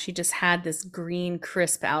now she just had this green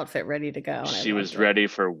crisp outfit ready to go. And She was ready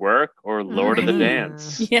for work or Lord of the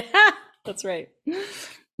Dance. Yeah, that's right.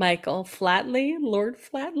 Michael Flatley, Lord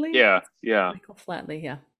Flatley. Yeah. Michael Flatley,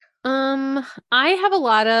 yeah. I have a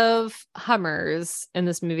lot of Hummers in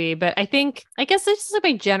this movie, but I guess it's just like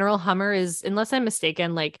my general Hummer is, unless I'm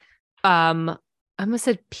mistaken, like I almost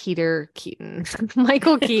said Peter Keaton.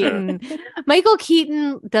 Michael Keaton. Michael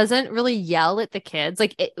Keaton doesn't really yell at the kids.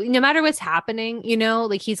 Like no matter what's happening, you know,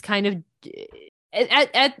 like he's kind of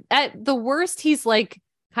at the worst, he's like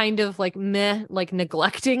kind of like meh, like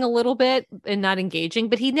neglecting a little bit and not engaging,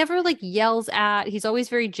 but he never like yells at. He's always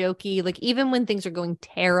very jokey. Like even when things are going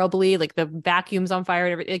terribly, like the vacuum's on fire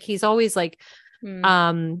and everything, like he's always like,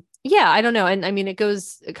 yeah, I don't know. And I mean, it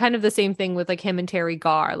goes kind of the same thing with like him and Terry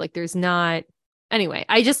Garr. Like there's not. Anyway,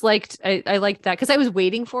 I just liked I liked that because I was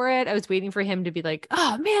waiting for it. I was waiting for him to be like,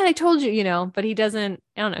 oh man, I told you, you know, but he doesn't.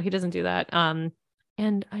 I don't know. He doesn't do that.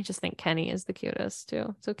 And I just think Kenny is the cutest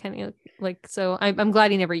too. So Kenny, like, so I'm glad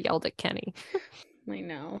he never yelled at Kenny. I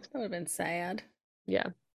know, that would have been sad. Yeah.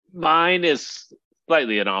 Mine is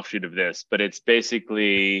slightly an offshoot of this, but it's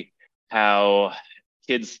basically how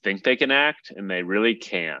kids think they can act and they really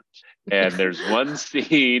can't. And there's one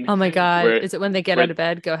scene. Oh my God. Is it when they get out of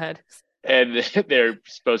bed? Go ahead. And they're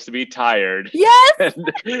supposed to be tired. Yes.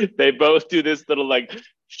 And they both do this little like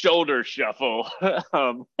shoulder shuffle.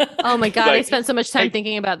 Oh my God. like, I spent so much time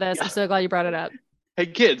thinking about this. I'm so glad you brought it up. Hey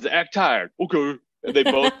kids, act tired. Okay. And they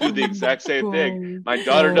both do the exact same thing. My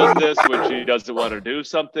daughter does this when she doesn't want to do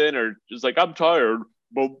something or just like, I'm tired.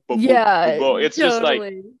 Yeah. It's totally. just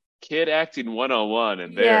like kid acting 101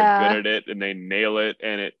 and they're good at it and they nail it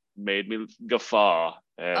and it made me guffaw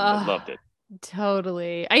and I loved it.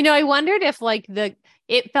 Totally. I know. I wondered if like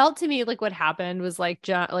it felt to me like what happened was like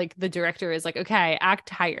John, like the director is like, okay, act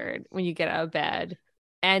tired when you get out of bed.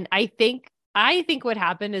 And I think what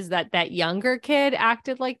happened is that younger kid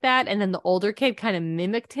acted like that. And then the older kid kind of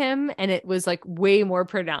mimicked him. And it was like way more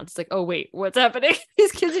pronounced. Like, oh, wait, what's happening?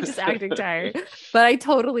 These kids are just acting tired. But I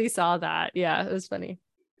totally saw that. Yeah, it was funny.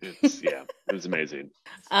 It was amazing.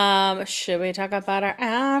 Should we talk about our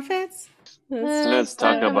outfits? Let's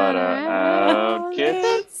talk about our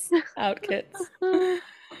outfits. Outfits.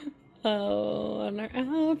 Oh, and our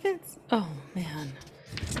outfits. Oh man,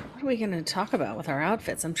 what are we gonna talk about with our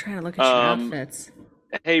outfits? I'm trying to look at your outfits.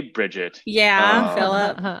 Hey, Bridget. Yeah,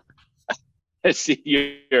 Philip. I see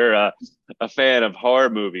you're a fan of horror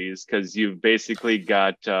movies because you've basically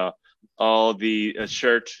got all the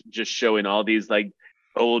shirt just showing all these like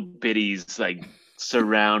old biddies like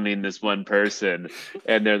surrounding this one person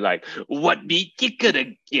and they're like, what meat you gonna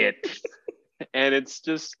get? And it's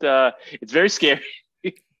just it's very scary.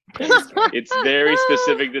 It's very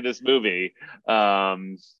specific to this movie.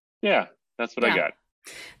 Yeah, that's what I got.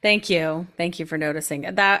 Thank you for noticing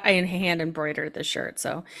that. I hand embroidered the shirt.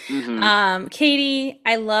 So Mm-hmm. Katie,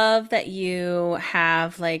 I love that you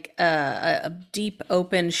have like a deep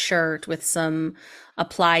open shirt with some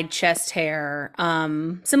applied chest hair,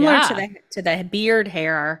 similar to the beard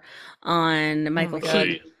hair on Michael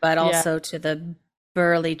Keaton, but also to the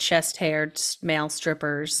burly chest haired male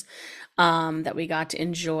strippers that we got to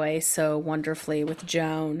enjoy so wonderfully with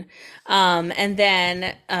Joan. And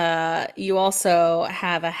then you also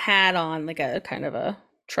have a hat on, like a kind of a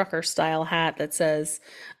trucker style hat that says,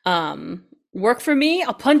 work for me,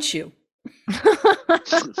 I'll punch you.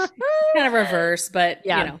 Kind of reverse, but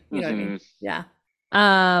you know what I mean. Yeah.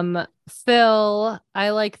 Phil, I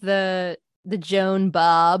like the Joan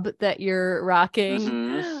bob that you're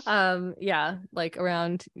rocking. Yeah, like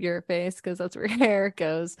around your face because that's where your hair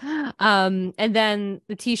goes. And then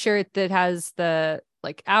the t-shirt that has the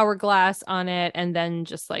like hourglass on it, and then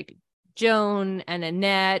just like Joan and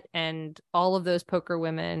Annette and all of those poker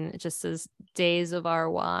women. It just says Days of Our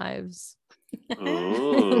Wives.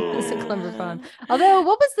 It's a clever fun. Although,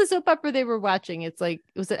 what was the soap opera they were watching? It's like,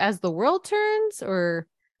 was it As the World Turns, or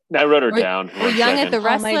I wrote her down. Or Young at the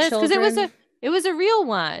Restless? Because it was a real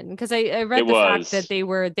one. Because I read fact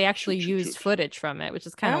that they actually used footage from it, which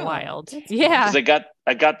is kind of wild. Yeah, because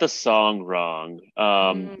I got the song wrong.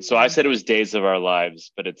 So I said it was Days of Our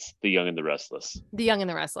Lives, but it's The Young and the Restless. The Young and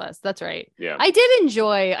the Restless. That's right. Yeah, I did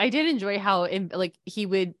enjoy how like he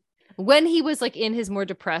would, when he was like in his more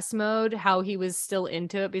depressed mode, how he was still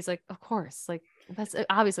into it. But he's like, of course, like that's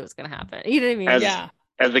obviously what's gonna happen. You know what I mean?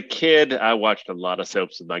 As a kid, I watched a lot of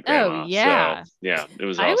soaps with my grandma. Oh yeah, so, yeah, it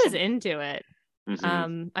was awesome. I was into it.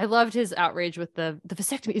 I loved his outrage with the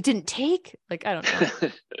vasectomy. It didn't take. Like, I don't know.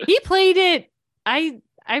 He played it. I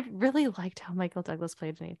really liked how Michael Douglas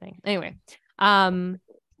played anything. Anyway,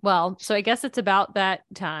 well, so I guess it's about that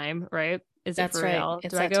time, right? Is That's it for real?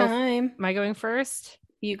 It's that time. Am I going first?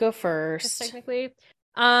 You go first. Technically.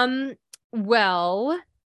 Well,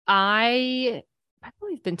 I've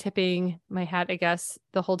always been tipping my hat, I guess,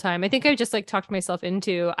 the whole time. I think I just like talked myself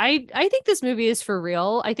into. I think this movie is for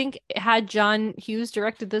real. I think had John Hughes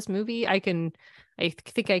directed this movie, I think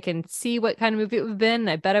I can see what kind of movie it would have been.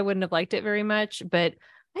 I bet I wouldn't have liked it very much, but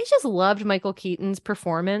I just loved Michael Keaton's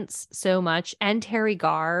performance so much, and Terry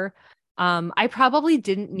Garr. I probably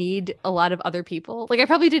didn't need a lot of other people. Like, I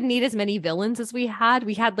probably didn't need as many villains as we had.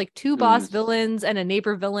 We had like two boss villains and a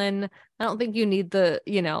neighbor villain. I don't think you need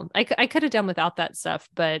I could have done without that stuff.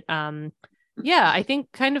 But yeah, I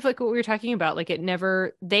think kind of like what we were talking about, like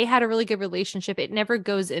they had a really good relationship. It never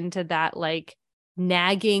goes into that like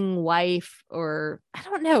nagging wife, or I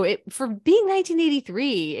don't know. For being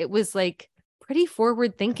 1983, it was like pretty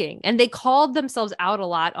forward thinking, and they called themselves out a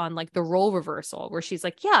lot on like the role reversal, where she's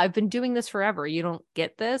like, yeah, I've been doing this forever, you don't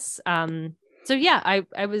get this. So yeah,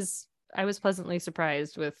 I was pleasantly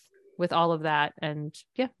surprised with all of that, and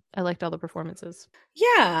yeah, I liked all the performances.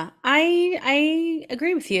 Yeah, I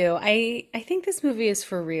agree with you. I think this movie is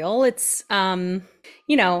for real. It's I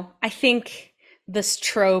think this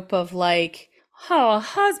trope of like, oh, a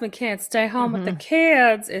husband can't stay home with the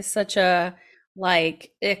kids is such a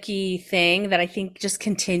like icky thing that I think just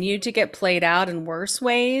continued to get played out in worse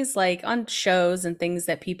ways, like on shows and things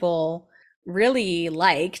that people really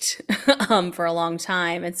liked for a long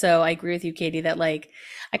time. And so I agree with you, Katie, that like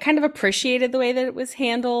I kind of appreciated the way that it was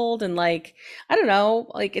handled. And like, I don't know,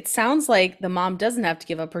 like it sounds like the mom doesn't have to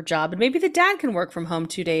give up her job, and maybe the dad can work from home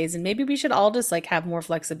 2 days, and maybe we should all just like have more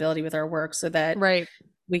flexibility with our work so that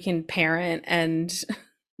we can parent and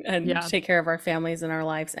take care of our families and our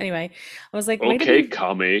lives. Anyway, I was like, okay,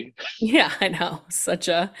 Kami. Yeah, I know.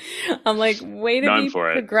 I'm like, way to be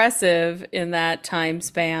progressive in that time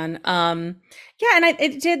span. Yeah,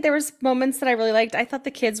 and there was moments that I really liked. I thought the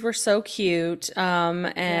kids were so cute.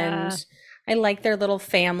 And I liked their little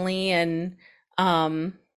family, and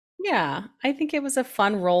yeah, I think it was a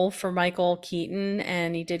fun role for Michael Keaton,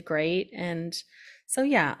 and he did great. And so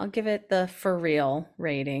yeah, I'll give it the for real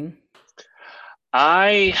rating.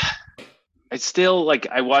 I still like,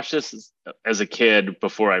 I watched this as a kid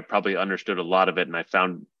before I probably understood a lot of it, and I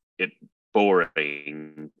found it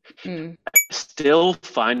boring. I still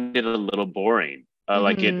find it a little boring.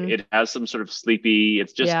 Like it has some sort of sleepy,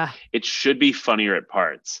 it's just, it should be funnier at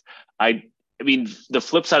parts. I mean, the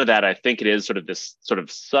flip side of that, I think it is sort of this sort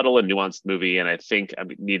of subtle and nuanced movie, and I think I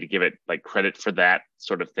need to give it like credit for that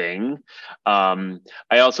sort of thing. I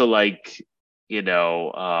also like,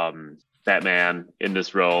 Batman in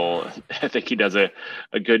this role. I think he does a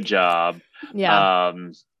good job. Yeah.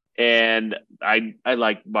 And I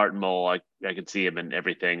like Martin Mull. I could see him in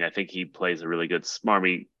everything. I think he plays a really good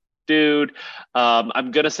smarmy dude.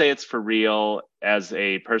 I'm gonna say it's for real. As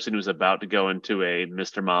a person who's about to go into a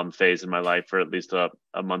Mr. Mom phase in my life for at least a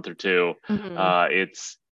month or two,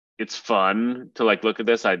 it's fun to like look at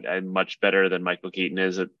this. I'm much better than Michael Keaton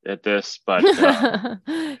is at this, but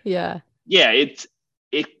yeah, it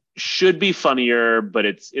should be funnier, but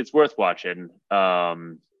it's worth watching.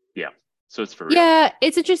 So it's for real. Yeah,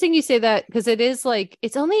 it's interesting you say that because it is like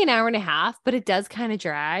it's only an hour and a half, but it does kind of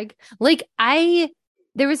drag. Like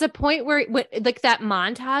there was a point where like that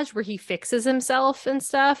montage where he fixes himself and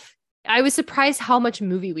stuff. I was surprised how much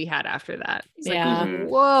movie we had after that. It's like,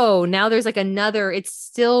 whoa, now there's like another, it's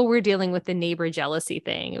still, we're dealing with the neighbor jealousy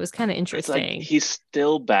thing. It was kind of interesting. Like he's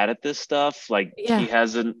still bad at this stuff. Like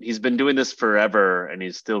he's been doing this forever and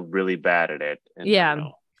he's still really bad at it. And,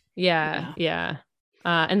 Yeah.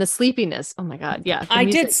 And the sleepiness. Oh my God. Yeah. I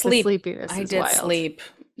did sleep. I did sleep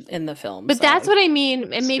in the film. But that's what I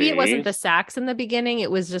mean. And maybe it wasn't the sax in the beginning. It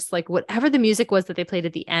was just like whatever the music was that they played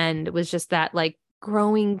at the end. It was just that like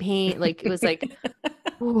growing pain. Like it was like,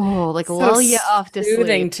 oh, like so lull you off to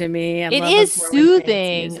sleep. To me. It is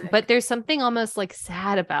soothing, but there's something almost like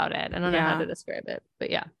sad about it. I don't know how to describe it, but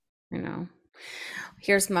yeah. I know.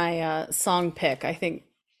 Here's my song pick. I think,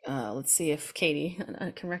 let's see if Katie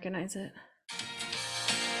can recognize it.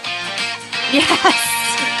 Yes.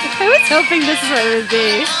 I was hoping this is what it would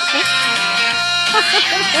be.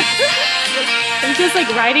 I'm just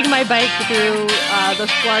like riding my bike through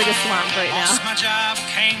the Florida swamp right now. Lost my job,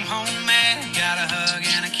 came home mad, got a hug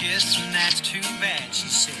and a kiss, and that's too bad.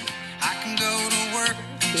 She said, I can go to work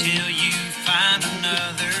until you find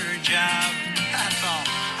another job. I thought,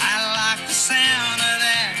 I like the sound of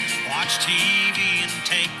that. Watch TV and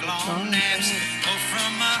take long naps. Go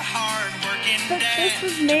from a hard-working dad. This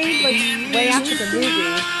was made like way after the movie.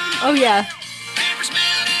 Oh yeah.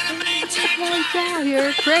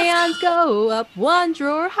 Your crayons go up one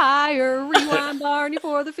drawer higher. Rewind Barney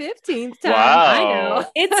for the 15th time. Wow. I know.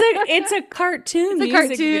 It's a cartoon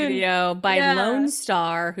music video by Lone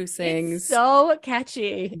Star who sings. It's so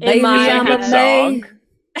catchy. Is it a good song?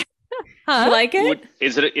 Huh? You like it?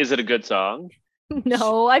 Is it a good song?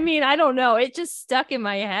 No, I mean I don't know. It just stuck in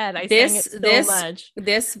my head. I sang it so much.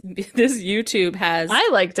 This YouTube has. I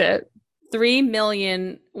liked it.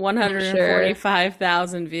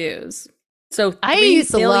 3,145,000 views. So I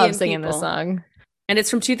used to love singing this song, and it's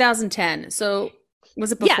from 2010. So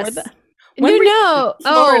was it before that? No.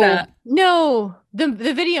 Oh no, the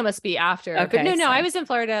video must be after. Okay, but no, I was in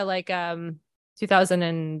Florida like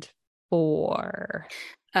 2004.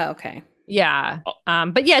 Oh, okay. Yeah.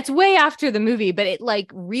 But yeah, it's way after the movie, but it like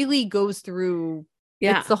really goes through.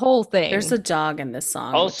 Yeah, it's the whole thing. There's a dog in this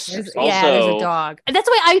song. Also, there's a dog. That's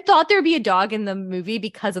why I thought there'd be a dog in the movie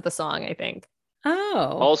because of the song, I think.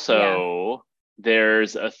 Oh. Also,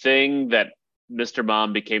 there's a thing that Mr.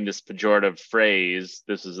 Mom became this pejorative phrase.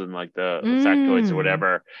 This is in like the factoids or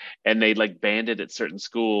whatever. And they like banned it at certain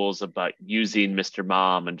schools about using Mr.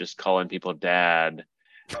 Mom and just calling people dad.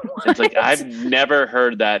 It's like, I've never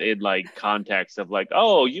heard that in like context of like,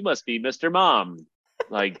 oh, you must be Mr. Mom.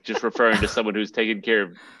 Like just referring to someone who's taking care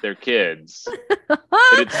of their kids. But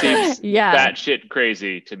it seems batshit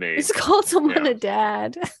crazy to me. It's called someone a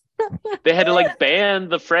dad. They had to like ban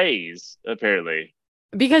the phrase apparently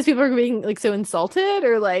because people are being like so insulted,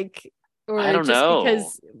 or I don't know,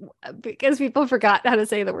 because people forgot how to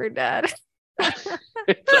say the word dad.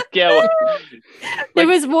 It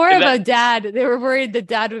was more of a dad. They were worried that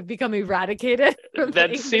dad would become eradicated.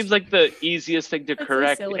 That seems like the easiest thing to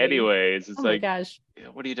correct, so anyways. It's my gosh,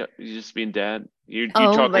 what are you doing? You just being dad? You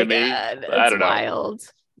talking to me? I don't know. Wild.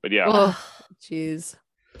 But yeah. Oh, jeez.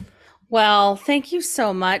 Well, thank you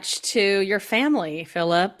so much to your family,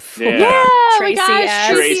 Philip. Yeah, Tracy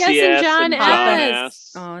S. Tracy S. and John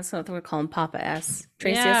S. Oh, that's what we call him, Papa S.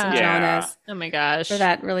 Tracy S. and John S. Oh my gosh. For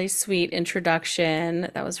that really sweet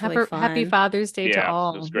introduction. That was really fun. Happy Father's Day to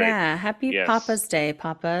all. It was great. Yeah, happy Papa's Day,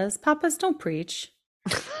 Papas. Papas, don't preach.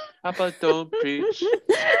 Papa, don't preach.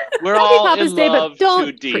 We're all Papa's in Day, love but don't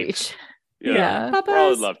too deep. Preach. Yeah. Papas, we're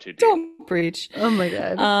all in love too deep. Don't preach. Oh my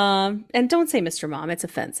God. And don't say Mr. Mom. It's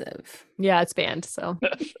offensive. Yeah, it's banned. So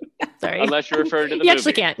sorry. Unless you're referring to the you movie.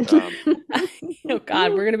 Actually can't. Oh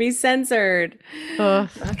God, we're gonna be censored.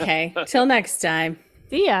 Okay. Till next time.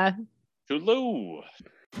 See ya. Toodaloo.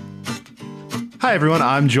 Hi everyone,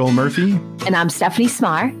 I'm Joel Murphy. And I'm Stephanie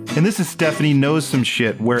Smar. And this is Stephanie Knows Some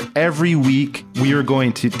Shit, where every week we are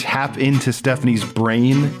going to tap into Stephanie's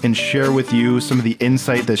brain and share with you some of the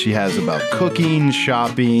insight that she has about cooking,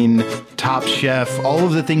 shopping, Top Chef, all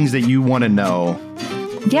of the things that you want to know.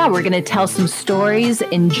 Yeah, we're going to tell some stories,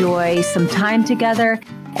 enjoy some time together,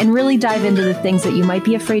 and really dive into the things that you might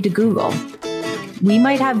be afraid to Google. We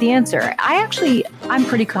might have the answer. I'm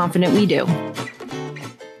pretty confident we do.